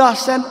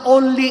doesn't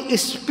only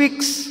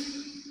speaks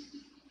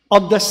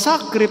of the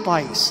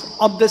sacrifice,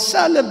 of the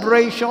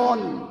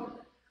celebration,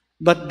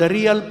 but the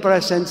real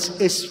presence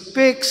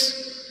speaks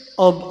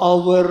of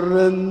our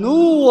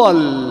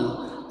renewal,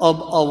 of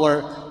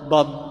our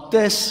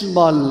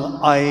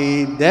baptismal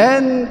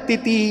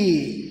identity.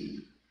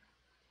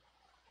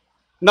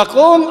 Na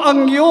kung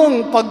ang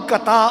iyong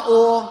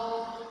pagkatao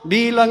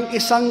bilang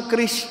isang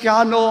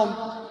Kristiyano,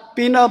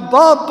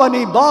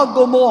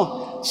 pinababanibago mo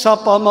sa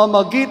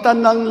pamamagitan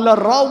ng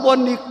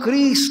larawan ni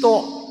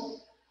Kristo,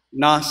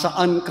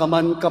 nasaan ka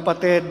man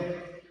kapatid,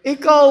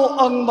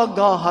 ikaw ang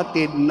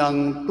maghahatid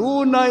ng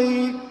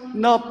tunay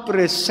na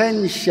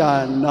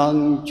presensya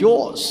ng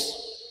Diyos.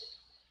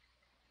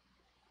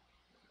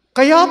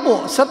 Kaya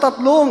po, sa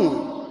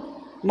tatlong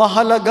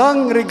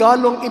mahalagang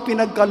regalong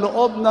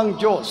ipinagkaloob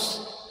ng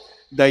Diyos,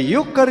 the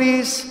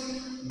Eucharist,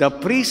 the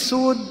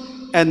priesthood,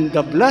 and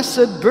the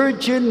Blessed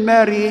Virgin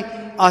Mary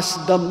as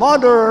the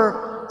Mother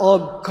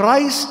of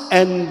Christ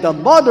and the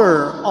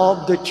Mother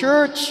of the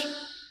Church,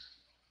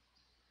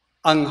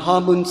 ang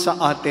hamon sa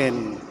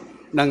atin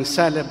ng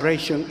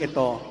celebration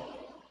ito,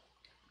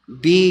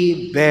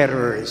 be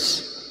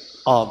bearers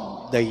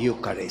of the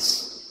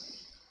Eucharist.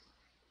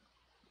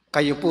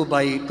 Kayo po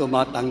ba'y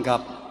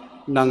tumatanggap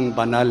ng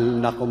banal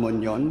na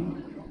komunyon?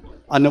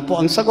 Ano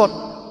po ang sagot?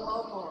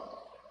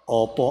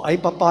 Opo.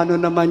 Ay, paano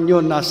naman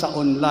yun nasa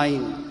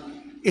online?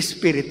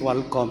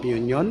 Spiritual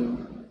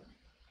communion?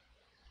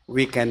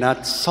 We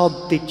cannot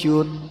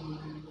substitute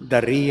the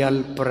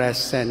real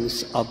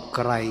presence of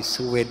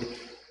Christ with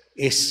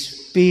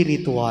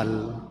spiritual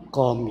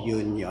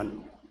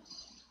communion.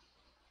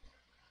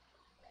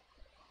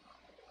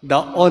 The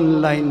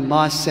online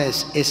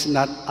masses is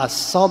not a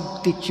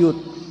substitute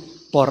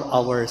for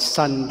our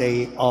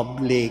Sunday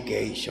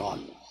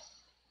obligation.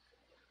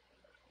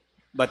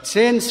 But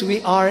since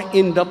we are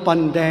in the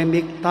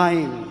pandemic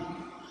time,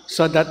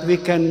 so that we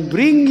can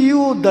bring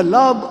you the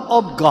love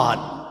of God,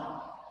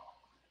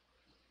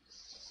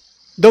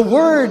 the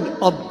Word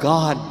of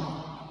God,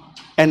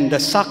 and the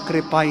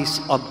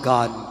sacrifice of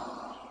God,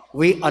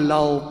 we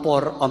allow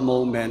for a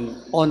moment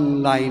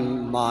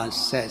online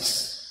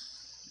masses.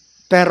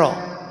 Pero,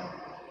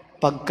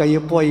 pag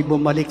kayo po ay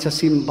bumalik sa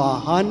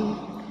simbahan,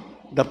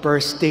 the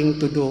first thing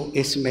to do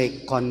is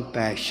make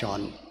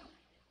confession.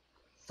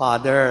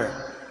 Father,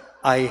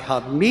 I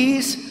have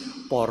missed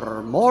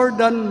for more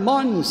than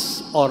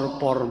months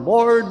or for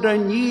more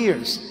than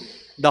years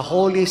the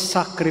holy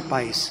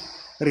sacrifice,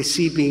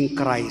 receiving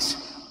Christ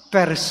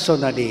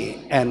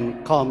personally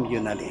and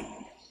communally.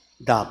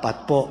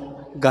 Dapat po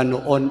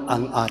ganoon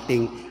ang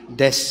ating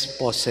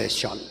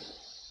disposition.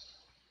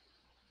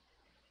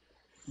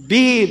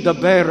 Be the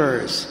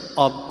bearers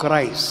of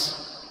Christ,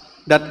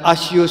 that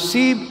as you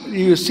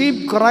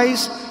receive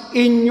Christ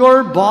in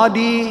your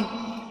body,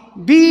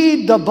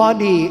 be the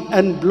body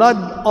and blood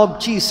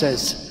of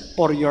Jesus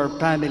for your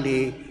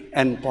family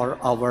and for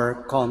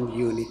our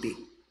community.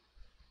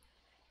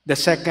 The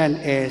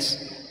second is,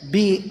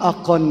 be a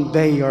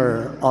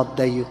conveyor of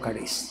the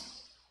Eucharist.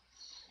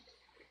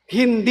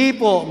 Hindi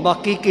po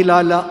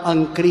makikilala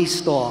ang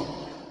Kristo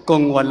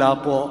kung wala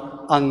po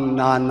ang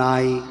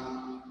nanay.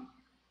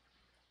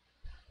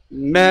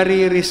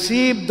 Mary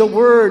received the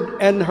Word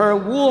in her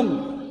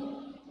womb,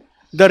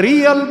 the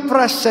real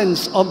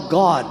presence of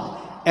God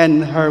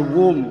in her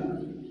womb.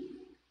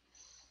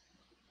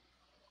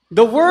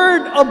 The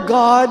Word of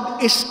God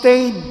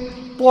stayed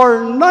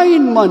for 9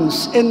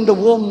 months in the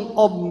womb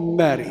of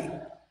Mary.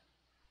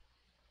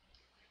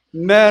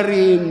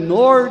 Mary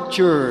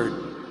nurtured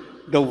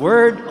the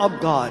Word of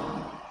God,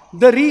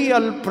 the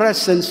real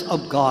presence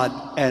of God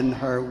in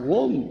her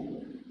womb.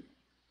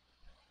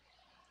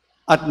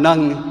 At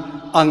nang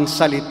ang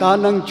salita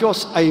ng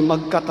Diyos ay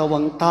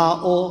magkatawang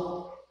tao,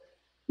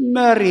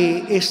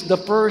 Mary is the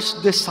first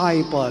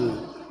disciple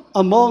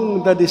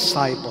among the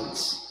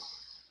disciples.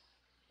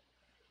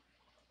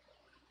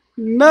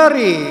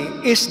 Mary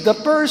is the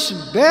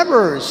first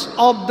bearers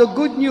of the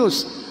good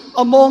news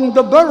among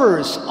the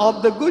bearers of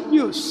the good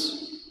news.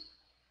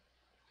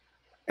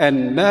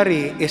 And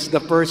Mary is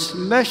the first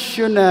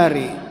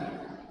missionary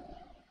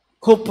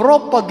who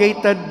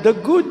propagated the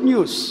good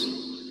news.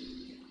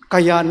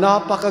 Kaya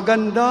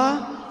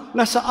napakaganda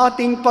na sa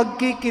ating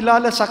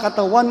pagkikilala sa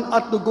katawan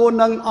at dugo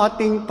ng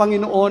ating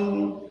Panginoon,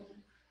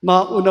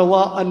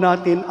 maunawaan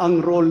natin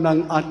ang role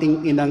ng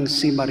ating inang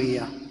si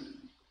Maria.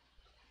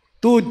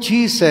 To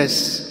Jesus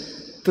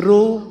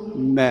through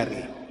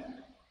Mary.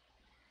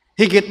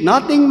 Higit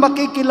nating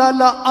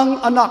makikilala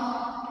ang anak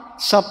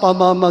sa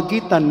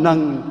pamamagitan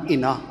ng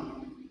ina.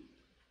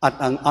 At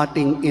ang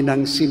ating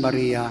inang si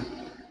Maria,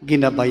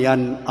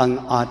 ginabayan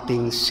ang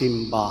ating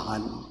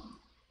simbahan.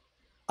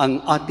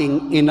 Ang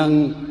ating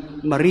inang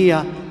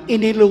Maria,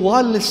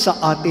 iniluwal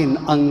sa atin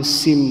ang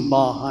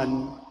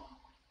simbahan.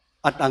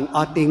 At ang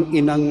ating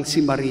inang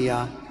si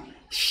Maria,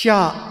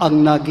 siya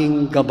ang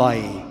naging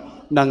gabay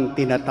ng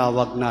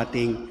tinatawag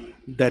nating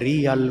the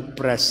real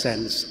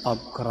presence of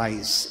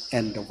Christ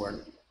in the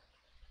world.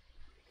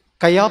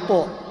 Kaya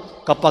po,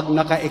 kapag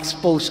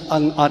naka-expose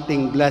ang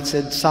ating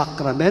Blessed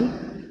Sacrament,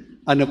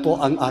 ano po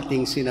ang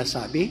ating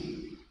sinasabi?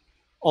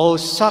 O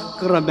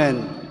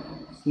Sacrament,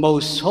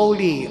 most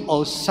holy,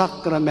 O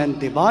Sacrament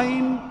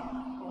divine,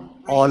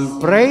 all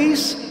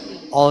praise,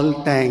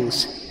 all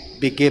thanks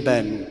be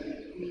given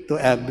to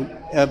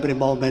every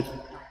moment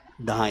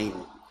thine.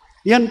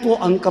 Yan po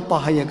ang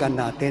kapahayagan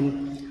natin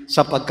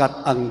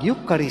sapagkat ang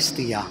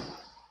Eucharistia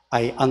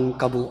ay ang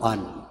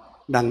kabuuan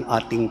ng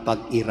ating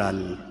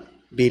pag-iral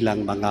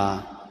bilang mga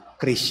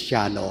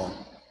Kristiyano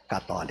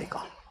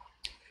Katoliko.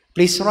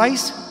 Please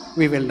rise.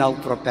 We will now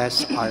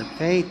profess our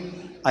faith.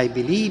 I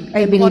believe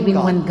in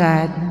one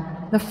God,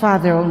 the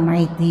Father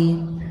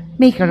Almighty,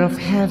 maker of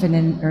heaven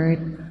and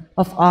earth,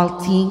 of all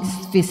things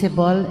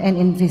visible and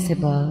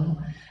invisible.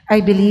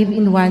 I believe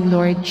in one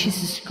Lord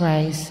Jesus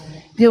Christ,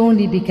 the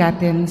only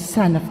begotten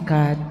Son of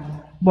God,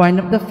 born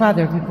of the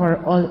Father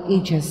before all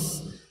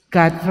ages,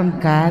 God from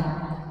God,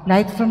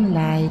 light from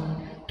light,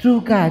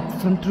 true God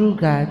from true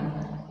God,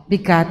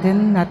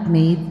 begotten, not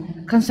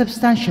made,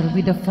 consubstantial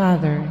with the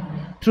Father.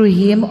 Through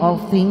him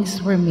all things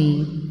were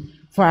made.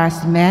 For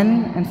us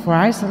men and for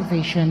our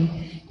salvation,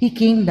 he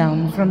came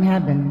down from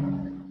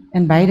heaven,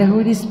 and by the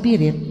Holy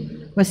Spirit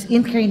was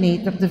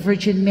incarnate of the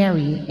Virgin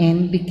Mary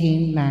and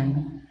became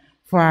man.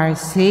 For our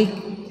sake,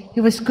 he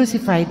was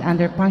crucified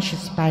under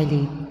Pontius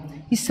Pilate.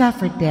 He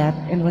suffered death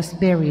and was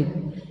buried,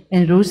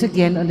 and rose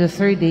again on the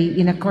third day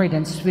in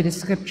accordance with the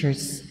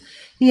Scriptures.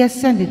 He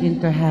ascended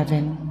into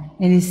heaven,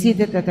 and is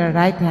seated at the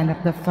right hand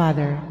of the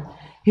Father.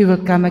 He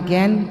will come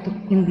again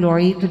in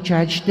glory to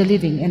judge the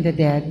living and the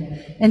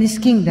dead, and his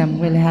kingdom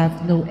will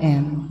have no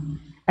end.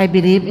 I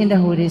believe in the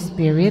Holy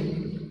Spirit,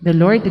 the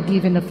Lord, the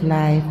giver of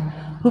life,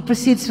 who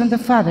proceeds from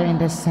the Father and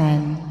the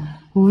Son,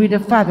 who with the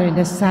Father and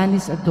the Son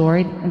is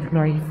adored and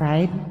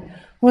glorified,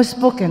 who has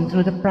spoken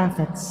through the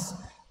prophets.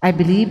 I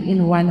believe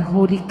in one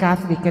holy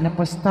Catholic and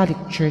Apostolic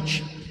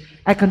Church.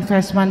 I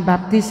confess one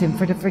baptism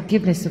for the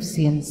forgiveness of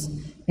sins,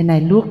 and I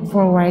look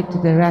forward to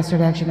the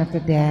resurrection of the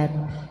dead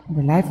and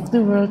the life of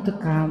the world to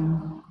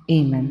come.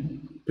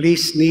 Amen.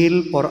 Please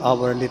kneel for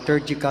our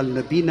liturgical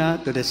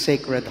novena to the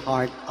Sacred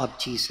Heart of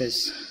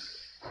Jesus.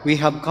 we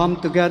have come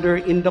together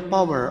in the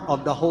power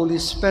of the Holy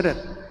Spirit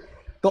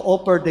to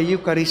offer the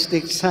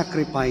Eucharistic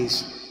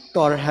sacrifice to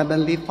our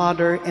Heavenly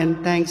Father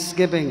and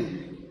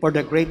thanksgiving for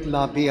the great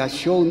love He has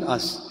shown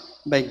us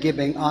by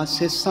giving us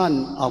His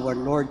Son, our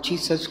Lord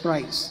Jesus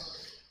Christ.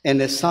 And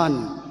the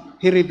Son,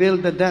 He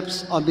revealed the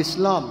depths of His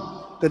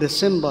love to the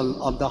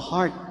symbol of the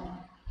heart.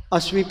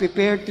 As we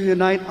prepare to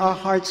unite our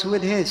hearts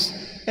with His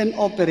and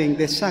offering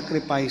the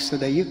sacrifice to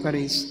the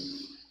Eucharist,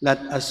 let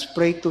us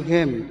pray to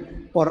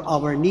Him for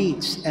our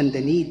needs and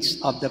the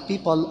needs of the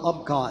people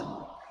of God.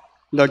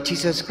 Lord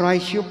Jesus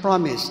Christ, you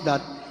promised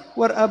that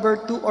wherever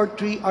 2 or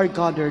 3 are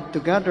gathered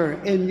together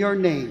in your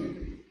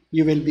name,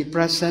 you will be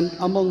present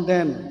among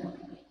them.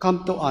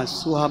 Come to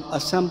us who have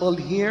assembled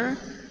here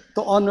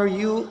to honor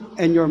you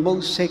and your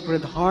most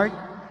sacred heart.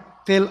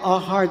 Fill our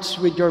hearts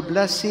with your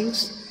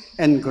blessings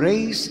and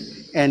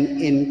grace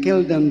and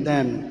enkindle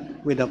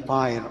them with the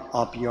fire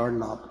of your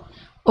love.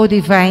 O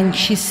divine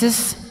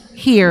Jesus,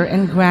 hear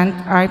and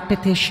grant our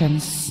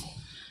petitions.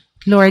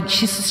 Lord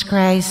Jesus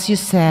Christ, you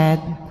said,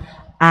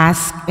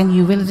 ask and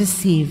you will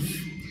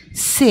receive,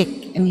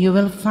 seek and you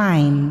will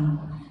find,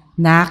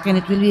 knock and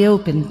it will be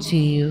opened to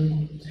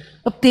you.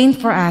 Obtain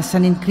for us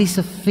an increase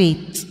of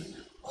faith,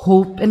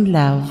 hope, and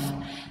love,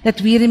 that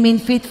we remain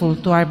faithful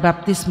to our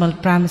baptismal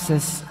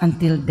promises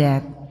until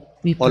death.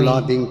 We O pray.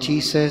 loving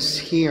Jesus,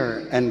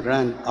 hear and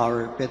grant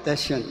our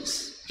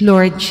petitions.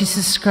 Lord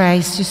Jesus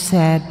Christ, you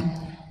said,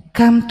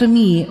 come to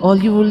me, all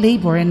you who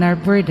labor and are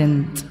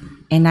burdened,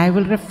 and I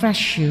will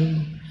refresh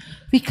you.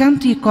 We come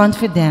to you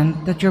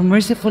confident that your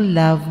merciful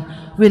love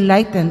will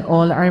lighten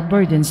all our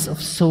burdens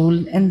of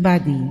soul and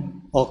body.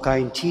 O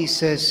kind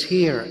Jesus,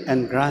 hear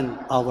and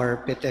grant our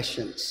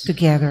petitions.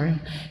 Together,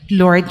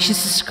 Lord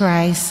Jesus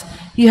Christ,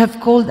 you have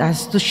called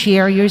us to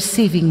share your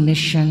saving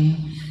mission.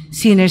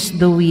 Sinners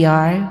though we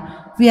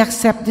are, we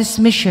accept this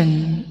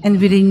mission and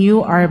we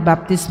renew our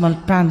baptismal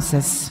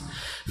promises.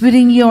 We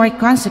renew our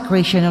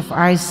consecration of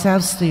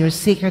ourselves to your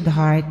Sacred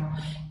Heart,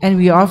 and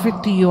we offer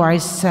to you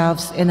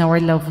ourselves and our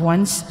loved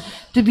ones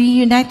to be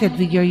united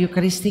with your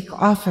Eucharistic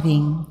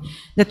offering,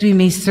 that we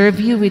may serve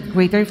you with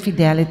greater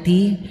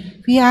fidelity.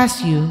 We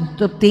ask you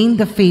to obtain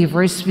the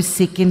favors we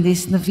seek in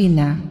this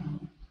novena.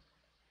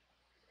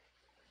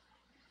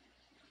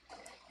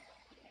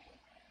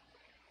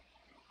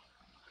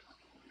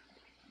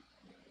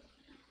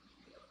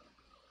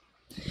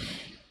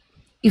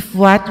 If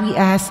what we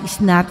ask is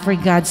not for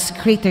God's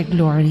greater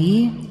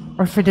glory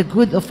or for the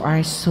good of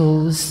our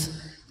souls,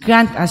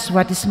 grant us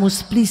what is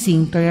most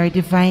pleasing to your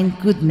divine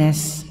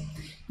goodness.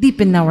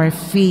 Deepen our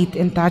faith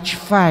and touch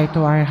fire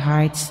to our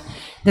hearts,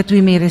 that we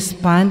may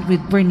respond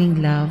with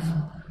burning love.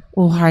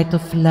 O heart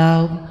of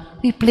love,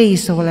 we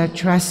place all our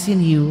trust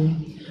in you.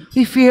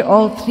 We fear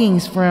all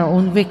things for our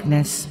own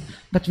weakness,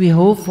 but we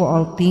hope for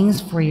all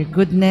things for your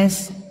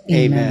goodness.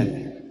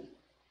 Amen.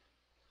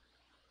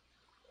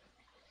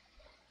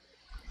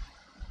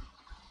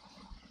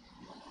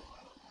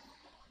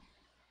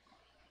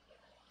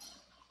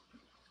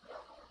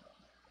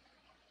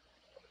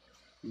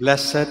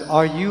 Blessed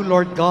are you,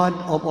 Lord God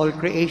of all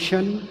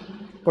creation,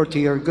 for to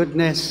your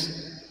goodness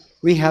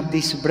we have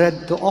this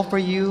bread to offer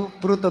you,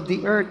 fruit of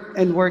the earth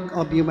and work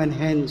of human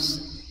hands.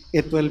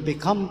 It will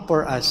become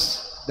for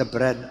us the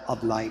bread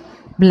of life.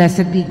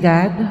 Blessed be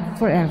God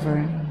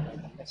forever.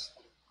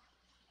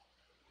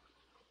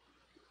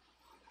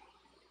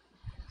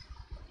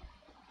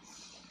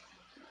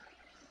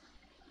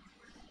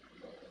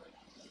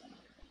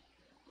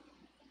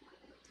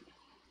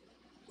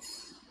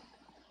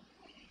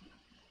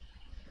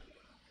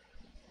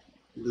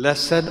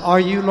 Blessed are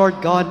you, Lord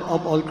God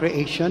of all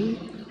creation,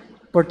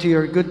 for to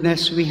your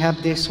goodness we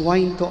have this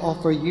wine to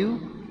offer you,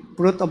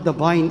 fruit of the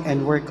vine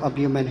and work of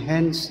human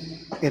hands.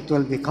 It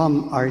will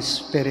become our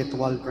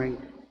spiritual drink.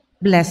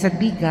 Blessed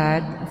be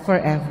God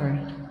forever.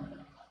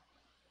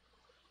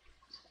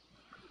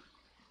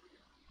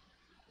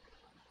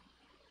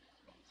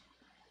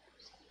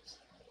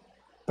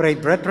 Pray,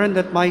 brethren,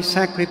 that my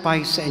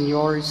sacrifice and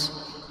yours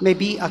may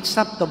be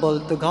acceptable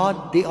to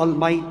God, the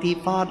Almighty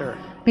Father.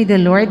 May the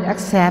Lord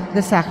accept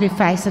the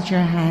sacrifice at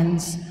your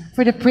hands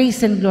for the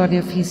praise and glory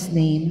of his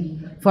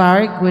name, for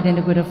our good and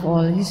the good of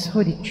all his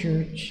holy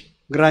church.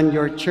 Grant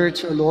your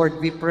church, O Lord,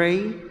 we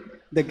pray,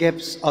 the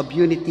gifts of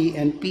unity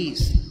and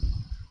peace,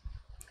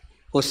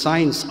 whose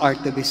signs are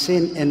to be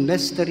seen in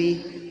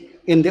mystery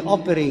in the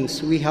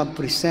offerings we have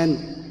presented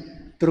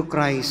through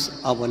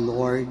Christ our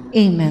Lord.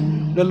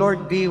 Amen. The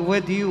Lord be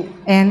with you.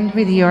 And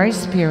with your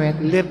spirit,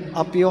 Lift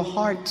up your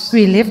hearts.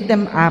 we lift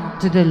them up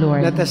to the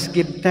Lord. Let us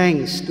give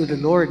thanks to the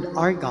Lord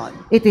our God.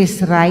 It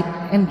is right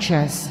and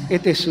just.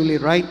 It is truly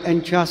right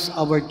and just,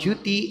 our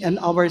duty and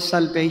our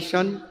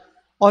salvation,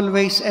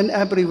 always and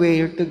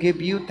everywhere to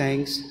give you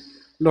thanks,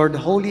 Lord,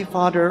 Holy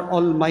Father,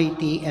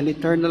 Almighty and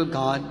eternal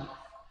God,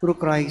 through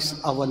Christ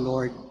our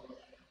Lord.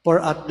 For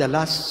at the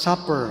Last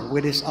Supper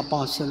with his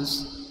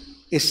apostles,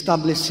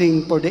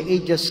 establishing for the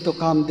ages to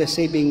come the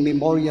saving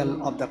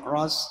memorial of the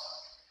cross,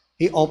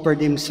 he offered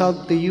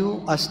himself to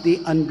you as the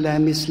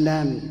unblemished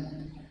Lamb,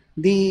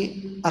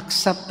 the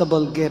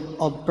acceptable gift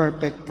of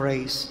perfect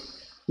praise.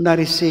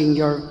 Nourishing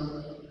your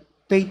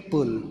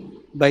faithful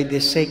by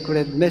this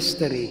sacred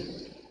mystery,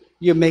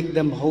 you make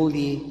them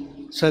holy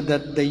so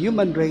that the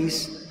human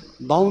race,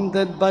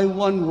 bounded by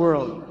one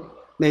world,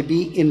 may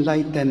be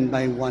enlightened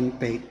by one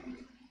faith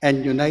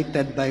and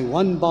united by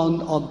one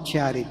bond of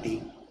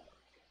charity.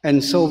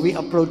 And so we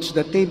approach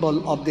the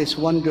table of this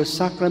wondrous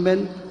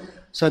sacrament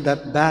so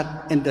that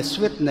bathed in the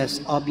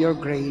sweetness of your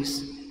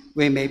grace,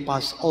 we may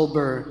pass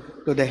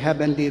over to the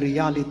heavenly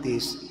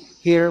realities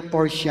here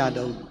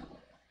foreshadowed.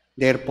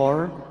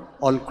 Therefore,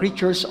 all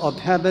creatures of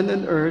heaven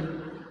and earth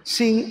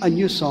sing a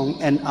new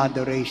song and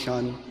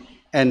adoration,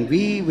 and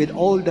we with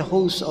all the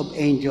hosts of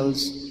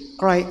angels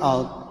cry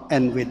out,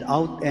 and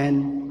without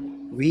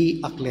end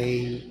we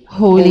acclaim,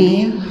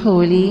 Holy,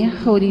 holy,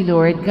 holy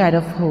Lord, God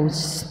of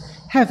hosts,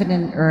 heaven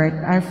and earth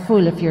are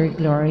full of your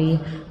glory.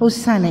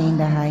 Hosanna in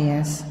the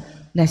highest.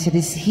 Blessed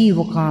is he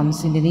who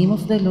comes in the name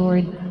of the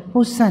Lord.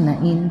 Hosanna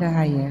in the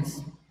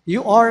highest.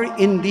 You are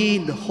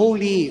indeed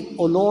holy,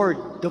 O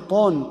Lord, the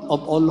font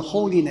of all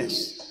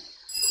holiness.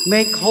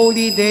 Make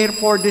holy,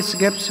 therefore, these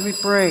gifts, we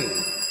pray,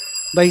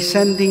 by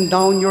sending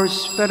down your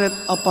Spirit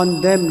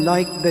upon them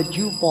like the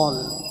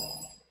dewfall,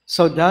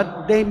 so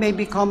that they may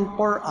become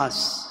for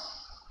us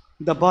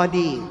the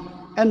body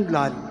and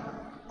blood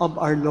of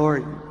our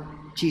Lord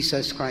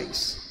Jesus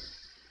Christ.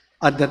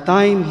 At the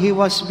time he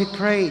was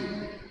betrayed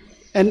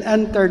and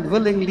entered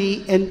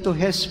willingly into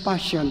his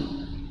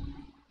passion,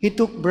 he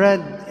took bread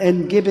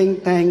and giving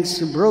thanks,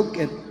 broke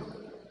it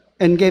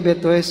and gave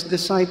it to his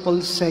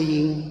disciples,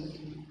 saying,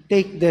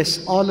 "Take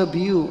this, all of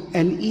you,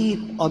 and eat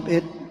of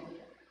it,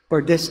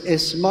 for this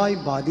is my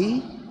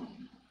body,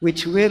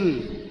 which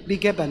will be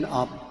given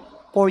up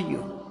for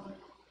you."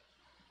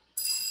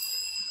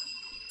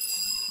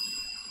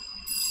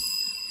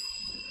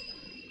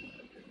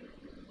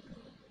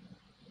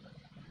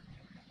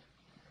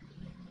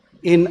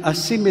 In a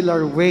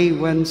similar way,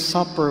 when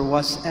supper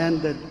was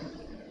ended,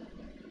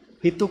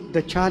 he took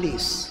the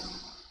chalice,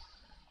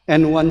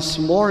 and once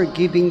more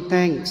giving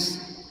thanks,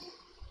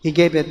 he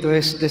gave it to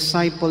his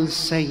disciples,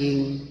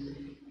 saying,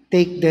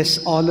 "Take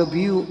this, all of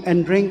you,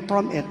 and drink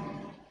from it,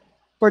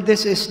 for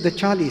this is the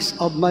chalice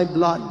of my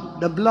blood,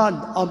 the blood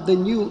of the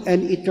new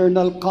and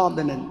eternal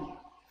covenant,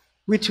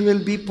 which will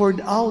be poured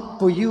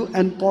out for you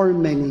and for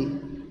many,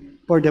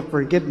 for the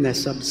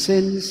forgiveness of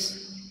sins.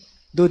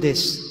 Do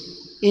this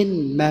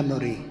in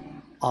memory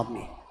of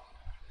me."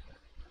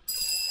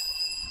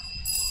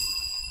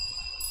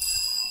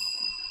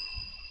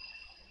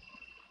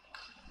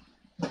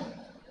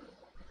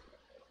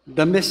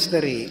 The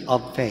mystery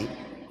of faith.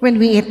 When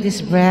we eat this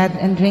bread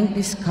and drink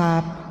this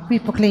cup, we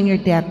proclaim your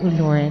death, O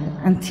Lord,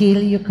 until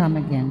you come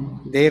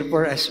again.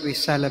 Therefore, as we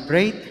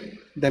celebrate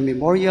the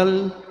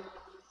memorial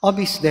of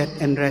his death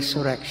and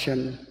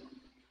resurrection,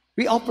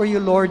 we offer you,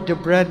 Lord, the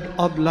bread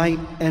of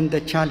life and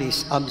the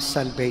chalice of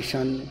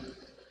salvation,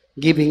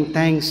 giving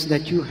thanks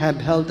that you have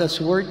held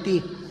us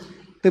worthy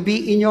to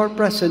be in your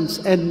presence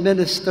and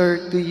minister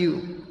to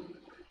you.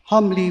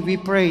 Humbly we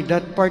pray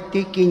that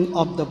partaking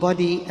of the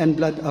body and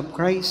blood of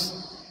Christ,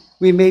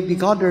 we may be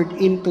gathered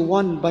into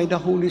one by the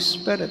Holy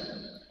Spirit.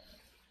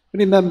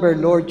 Remember,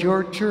 Lord,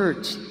 your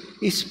church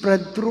is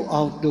spread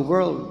throughout the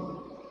world,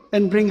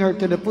 and bring her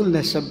to the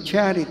fullness of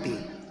charity,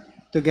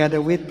 together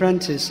with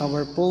Francis,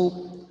 our Pope,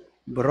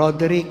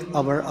 Broderick,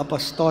 our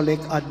apostolic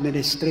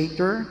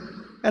administrator,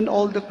 and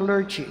all the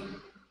clergy.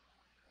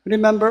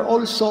 Remember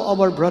also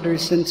our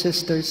brothers and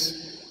sisters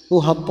who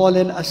have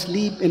fallen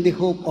asleep in the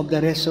hope of the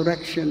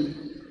resurrection,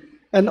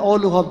 and all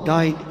who have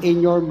died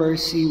in your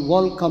mercy,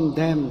 welcome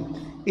them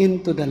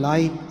into the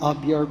light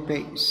of your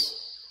face.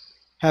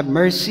 Have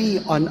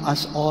mercy on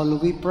us all,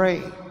 we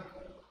pray,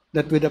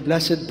 that with the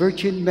Blessed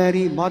Virgin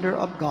Mary, Mother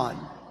of God,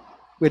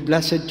 with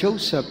Blessed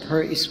Joseph,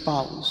 her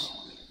spouse,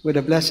 with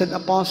the blessed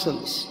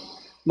apostles,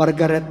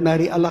 Margaret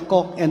Mary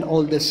Alacoque, and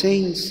all the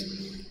saints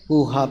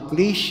who have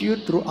pleased you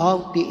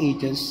throughout the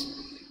ages,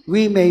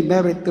 we may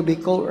merit to be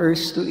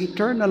co-heirs to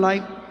eternal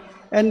life,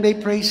 and may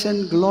praise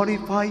and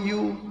glorify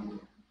you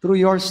through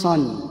your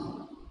Son,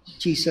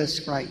 Jesus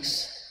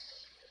Christ.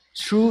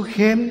 Through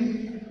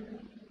him,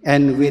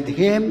 and with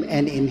him,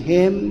 and in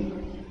him,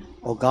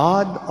 O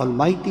God,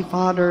 Almighty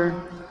Father,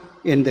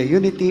 in the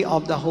unity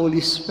of the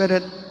Holy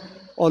Spirit,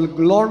 all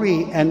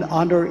glory and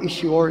honor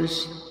is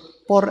yours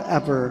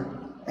forever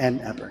and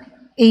ever.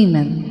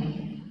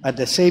 Amen. At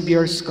the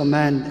Savior's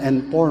command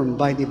and formed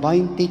by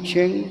divine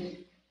teaching,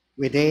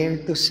 we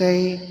dare to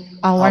say,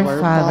 Our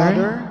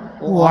Father,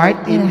 who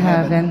art in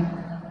heaven,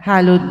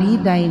 hallowed be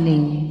thy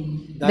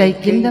name. Thy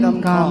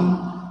kingdom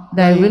come,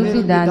 thy will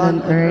be done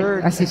on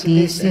earth as it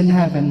is in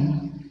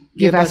heaven.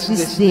 Give us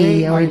this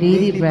day our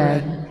daily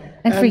bread,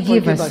 and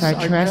forgive us our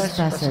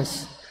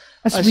trespasses,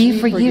 as we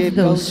forgive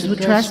those who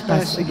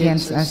trespass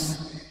against us.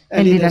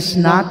 And lead us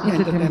not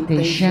into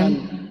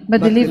temptation,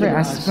 but deliver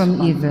us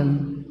from evil.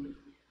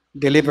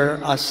 Deliver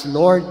us,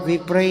 Lord, we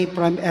pray,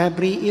 from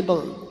every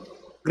evil.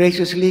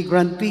 Graciously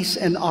grant peace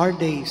in our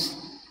days,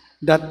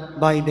 that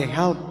by the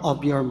help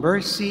of your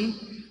mercy,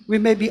 we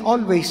may be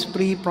always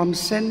free from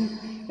sin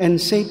and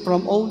safe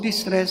from all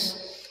distress,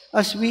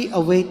 as we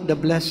await the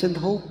blessed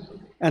hope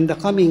and the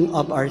coming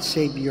of our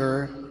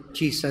Savior,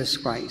 Jesus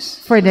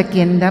Christ. For the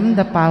kingdom,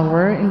 the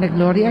power, and the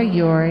glory are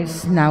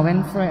yours, now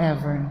and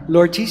forever.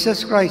 Lord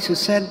Jesus Christ, who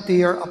said to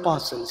your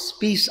apostles,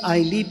 "Peace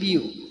I leave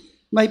you,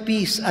 my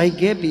peace I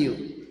give you,"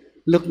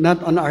 look not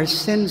on our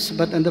sins,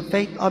 but on the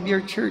faith of your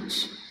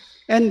church,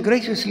 and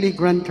graciously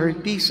grant her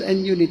peace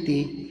and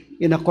unity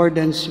in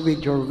accordance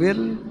with your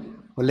will,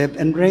 who live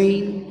and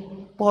reign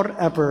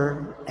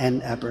forever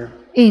and ever.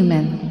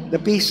 Amen. The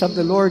peace of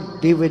the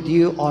Lord be with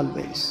you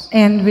always.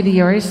 And with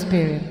your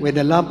spirit. With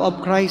the love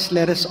of Christ,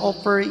 let us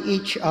offer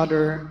each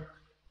other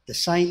the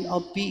sign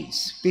of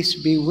peace. Peace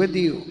be with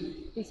you.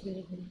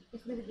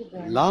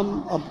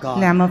 Lamb of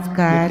God, Lamb of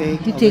God,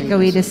 you take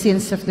away the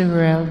sins of the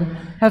world,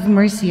 have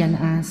mercy on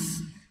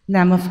us.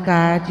 Lamb of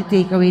God, you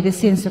take away the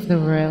sins of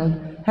the world,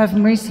 have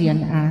mercy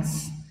on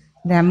us.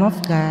 Lamb of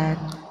God,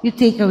 you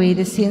take away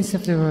the sins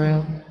of the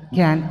world,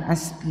 grant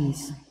us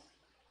peace.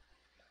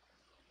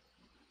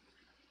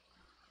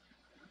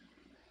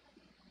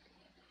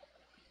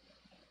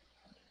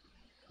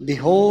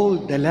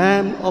 Behold the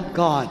Lamb of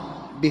God,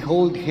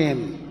 behold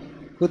him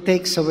who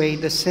takes away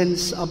the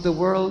sins of the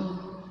world.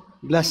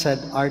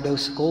 Blessed are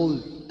those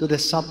called to the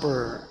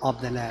supper of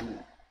the Lamb.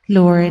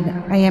 Lord,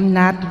 I am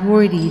not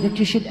worthy that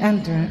you should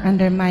enter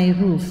under my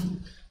roof,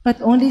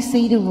 but only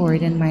say the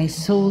word and my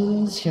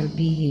soul shall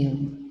be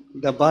healed.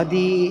 The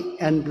body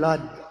and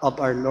blood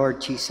of our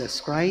Lord Jesus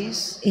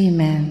Christ.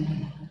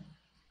 Amen.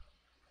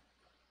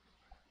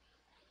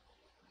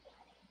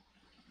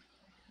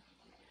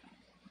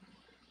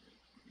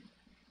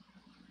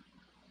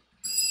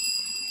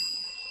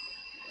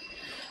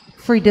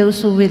 For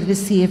those who will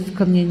receive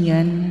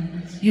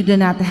communion, you do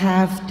not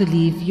have to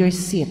leave your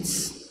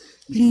seats.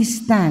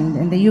 Please stand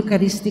and the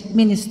Eucharistic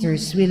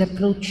ministers will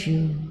approach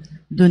you.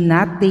 Do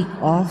not take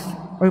off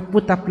or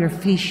put up your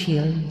face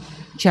shield.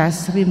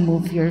 Just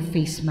remove your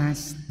face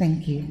mask.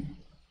 Thank you.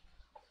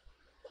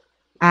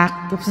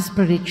 Act of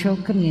spiritual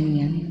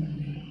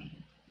communion.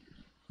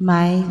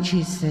 My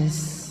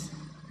Jesus,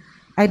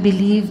 I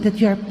believe that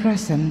you are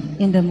present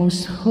in the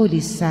most holy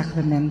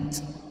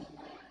sacrament.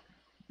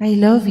 I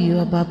love you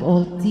above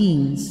all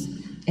things,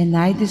 and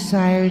I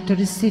desire to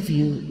receive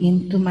you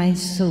into my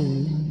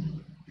soul.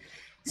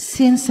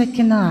 Since I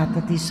cannot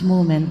at this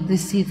moment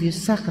receive you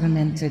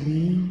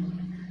sacramentally,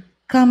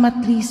 come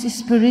at least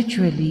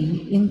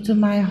spiritually into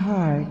my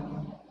heart.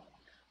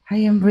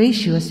 I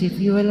embrace you as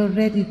if you were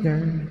already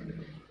there,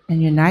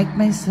 and unite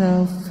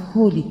myself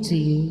wholly to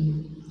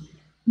you.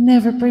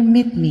 Never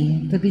permit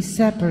me to be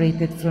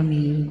separated from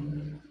you.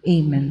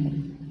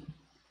 Amen.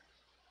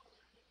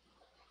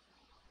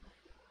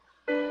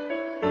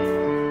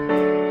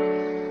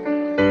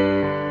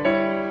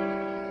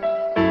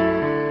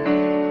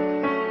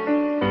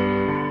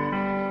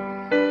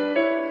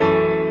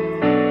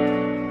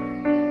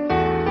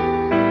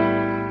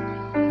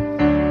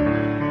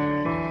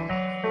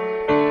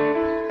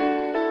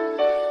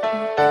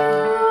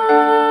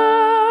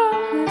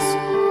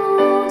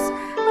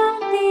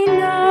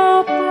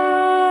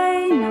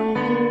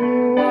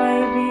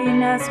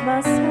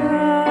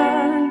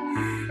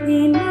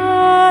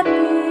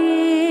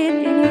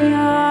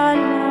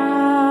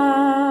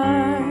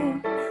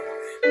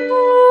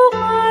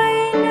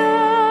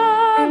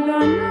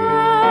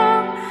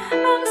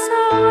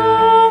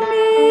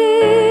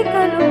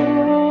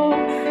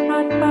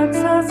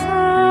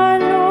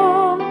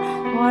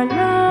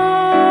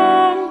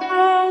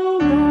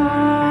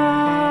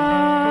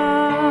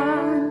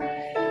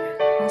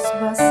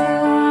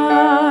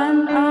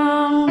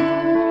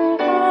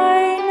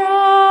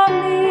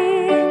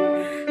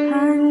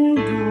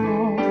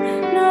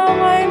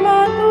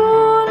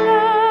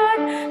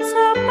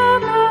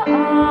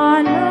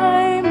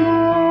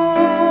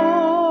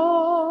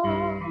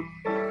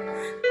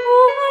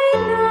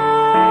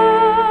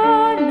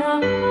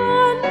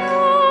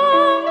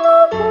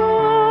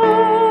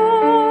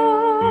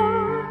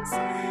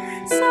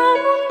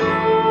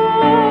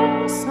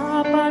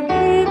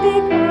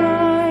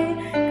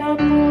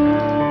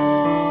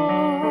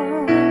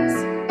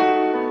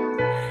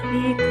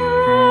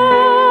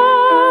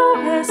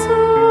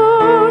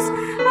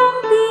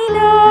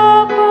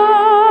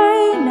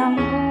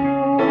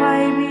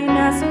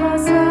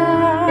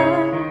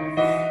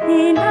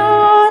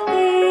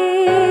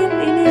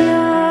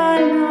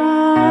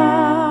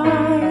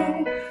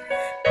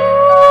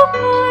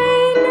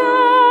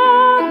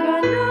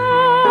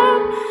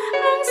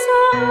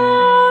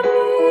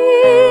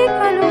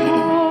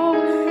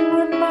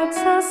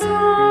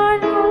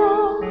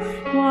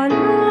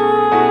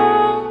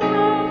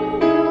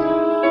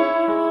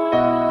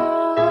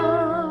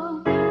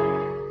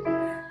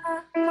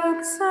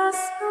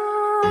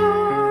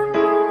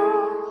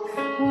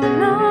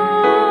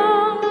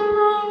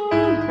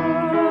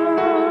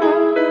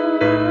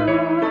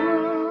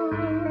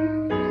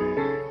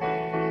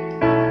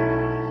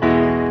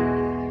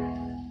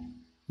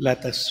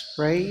 Let us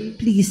pray.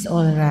 Please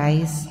all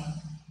rise.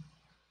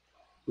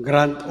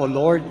 Grant, O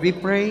Lord, we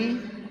pray,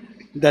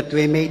 that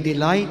we may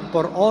delight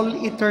for all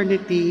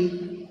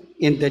eternity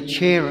in the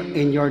chair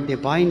in your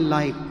divine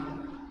life,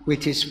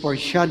 which is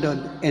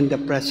foreshadowed in the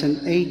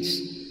present age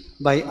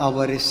by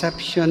our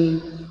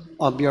reception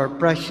of your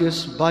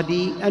precious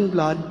body and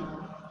blood,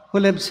 who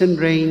lives and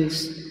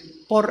reigns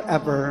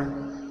forever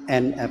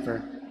and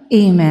ever.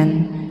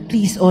 Amen.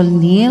 Please all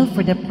kneel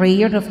for the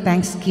prayer of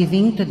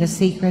thanksgiving to the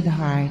Sacred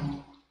Heart.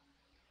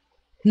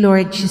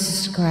 Lord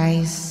Jesus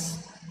Christ,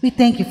 we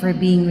thank you for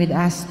being with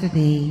us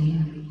today.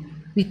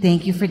 We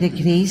thank you for the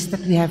grace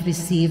that we have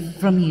received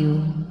from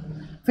you,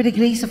 for the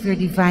grace of your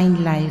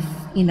divine life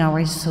in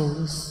our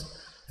souls,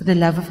 for the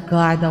love of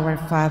God our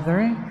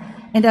Father,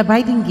 and the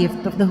abiding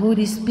gift of the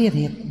Holy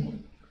Spirit,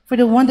 for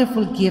the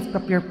wonderful gift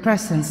of your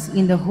presence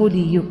in the Holy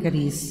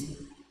Eucharist,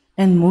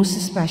 and most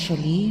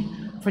especially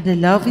for the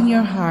love in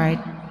your heart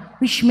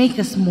which make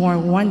us more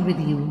one with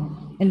you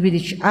and with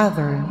each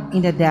other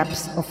in the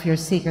depths of your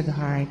Sacred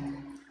Heart.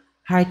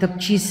 Heart of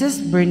Jesus,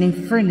 burning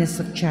furnace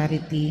of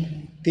charity,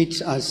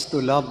 teach us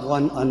to love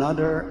one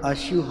another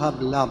as you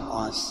have loved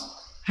us.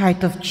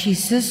 Heart of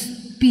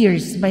Jesus,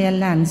 pierced by a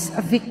lance,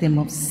 a victim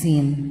of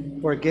sin,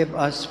 Forgive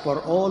us for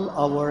all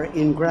our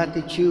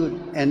ingratitude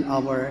and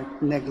our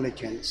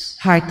negligence.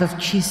 Heart of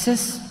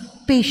Jesus,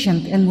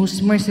 patient and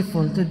most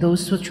merciful to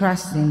those who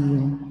trust in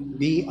you,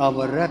 Be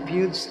our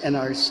refuge and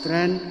our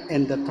strength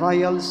in the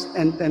trials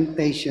and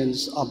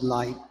temptations of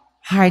life.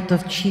 Heart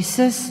of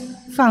Jesus,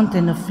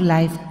 fountain of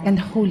life and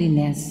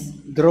holiness,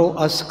 Draw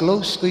us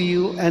close to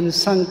you and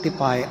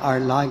sanctify our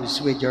lives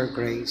with your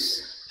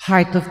grace.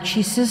 Heart of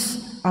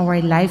Jesus,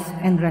 our life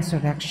and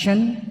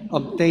resurrection,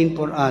 Obtain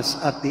for us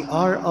at the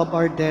hour of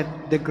our death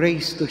the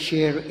grace to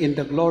share in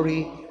the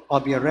glory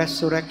of your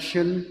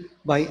resurrection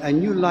by a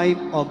new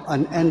life of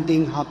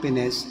unending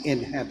happiness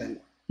in heaven.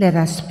 let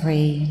us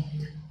pray.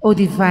 O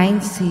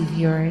divine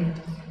Savior,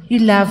 you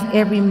love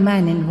every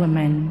man and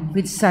woman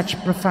with such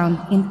profound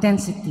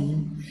intensity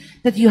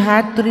that you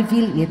had to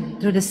reveal it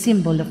through the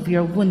symbol of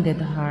your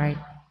wounded heart.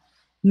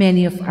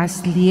 Many of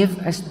us live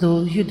as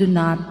though you do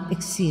not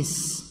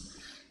exist.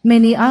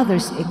 Many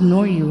others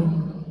ignore you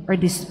or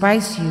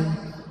despise you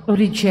or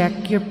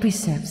reject your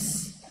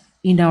precepts.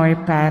 In our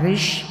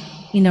parish,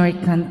 in our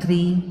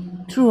country,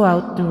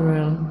 throughout the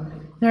world,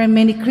 there are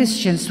many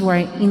Christians who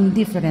are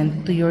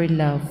indifferent to your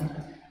love.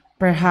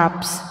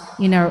 Perhaps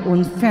in our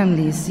own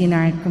families, in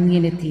our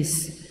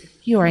communities,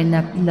 you are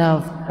not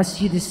loved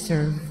as you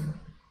deserve.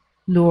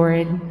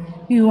 Lord,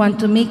 we want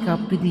to make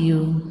up with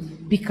you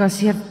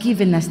because you have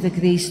given us the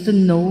grace to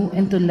know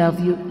and to love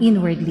you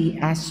inwardly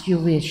as you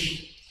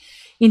wish.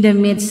 In the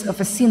midst of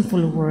a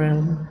sinful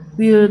world,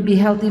 we will be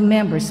healthy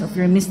members of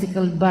your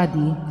mystical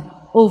body,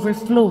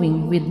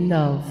 overflowing with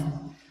love.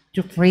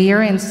 Through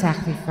prayer and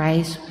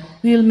sacrifice,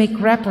 we will make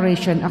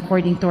reparation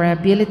according to our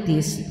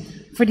abilities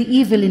for the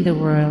evil in the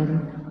world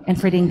and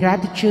for the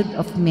ingratitude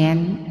of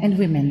men and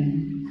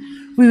women.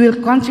 We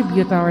will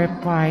contribute our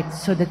part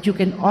so that you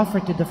can offer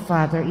to the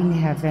Father in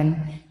heaven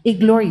a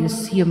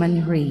glorious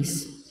human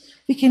race.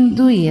 We can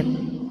do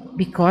it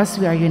because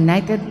we are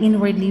united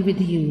inwardly with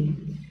you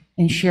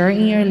and share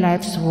in your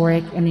life's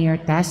work and in your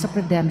task of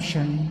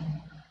redemption.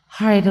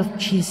 Heart of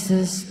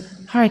Jesus,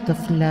 heart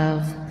of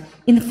love,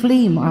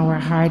 inflame our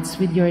hearts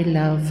with your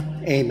love.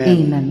 Amen.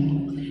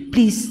 Amen.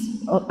 Please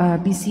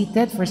be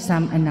seated for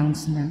some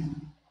announcement.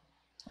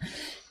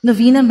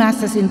 Novena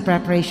Masses in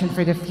preparation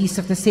for the Feast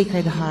of the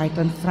Sacred Heart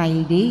on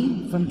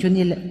Friday from June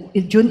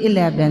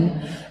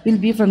 11 will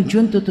be from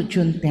June 2 to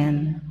June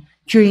 10.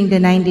 During the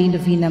 9-day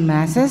Novena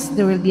Masses,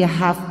 there will be a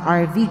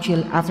half-hour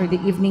vigil after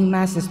the evening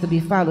Masses to be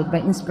followed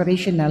by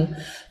inspirational,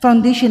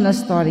 foundational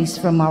stories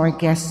from our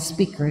guest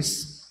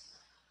speakers.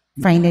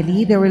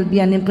 Finally, there will be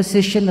an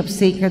imposition of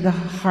Sacred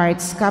Heart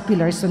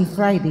scapulars on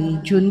Friday,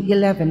 June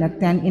 11 at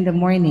 10 in the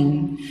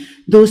morning.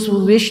 Those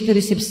who wish to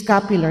receive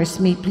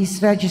scapulars may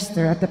please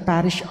register at the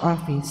parish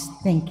office.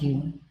 Thank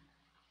you.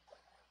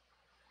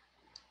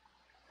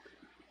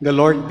 The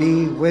Lord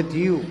be with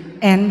you.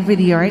 And with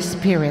your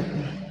spirit.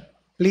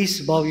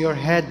 Please bow your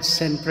heads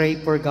and pray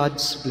for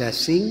God's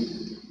blessing.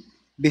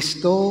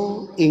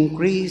 Bestow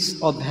increase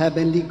of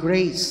heavenly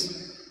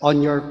grace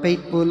on your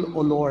faithful,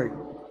 O Lord.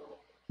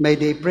 May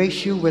they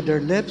praise you with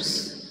their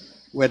lips,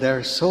 with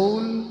their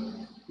soul,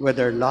 with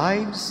their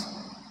lives,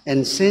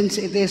 and since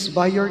it is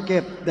by your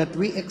gift that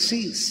we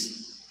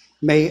exist,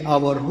 may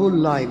our whole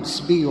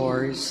lives be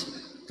yours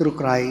through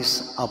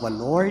Christ our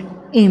Lord.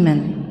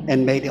 Amen.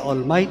 And may the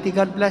Almighty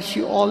God bless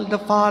you all, the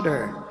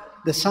Father,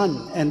 the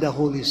Son, and the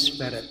Holy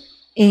Spirit.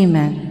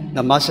 Amen.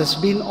 The Mass has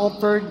been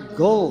offered.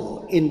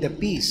 Go in the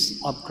peace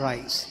of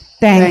Christ.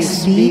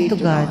 Thanks be to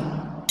God.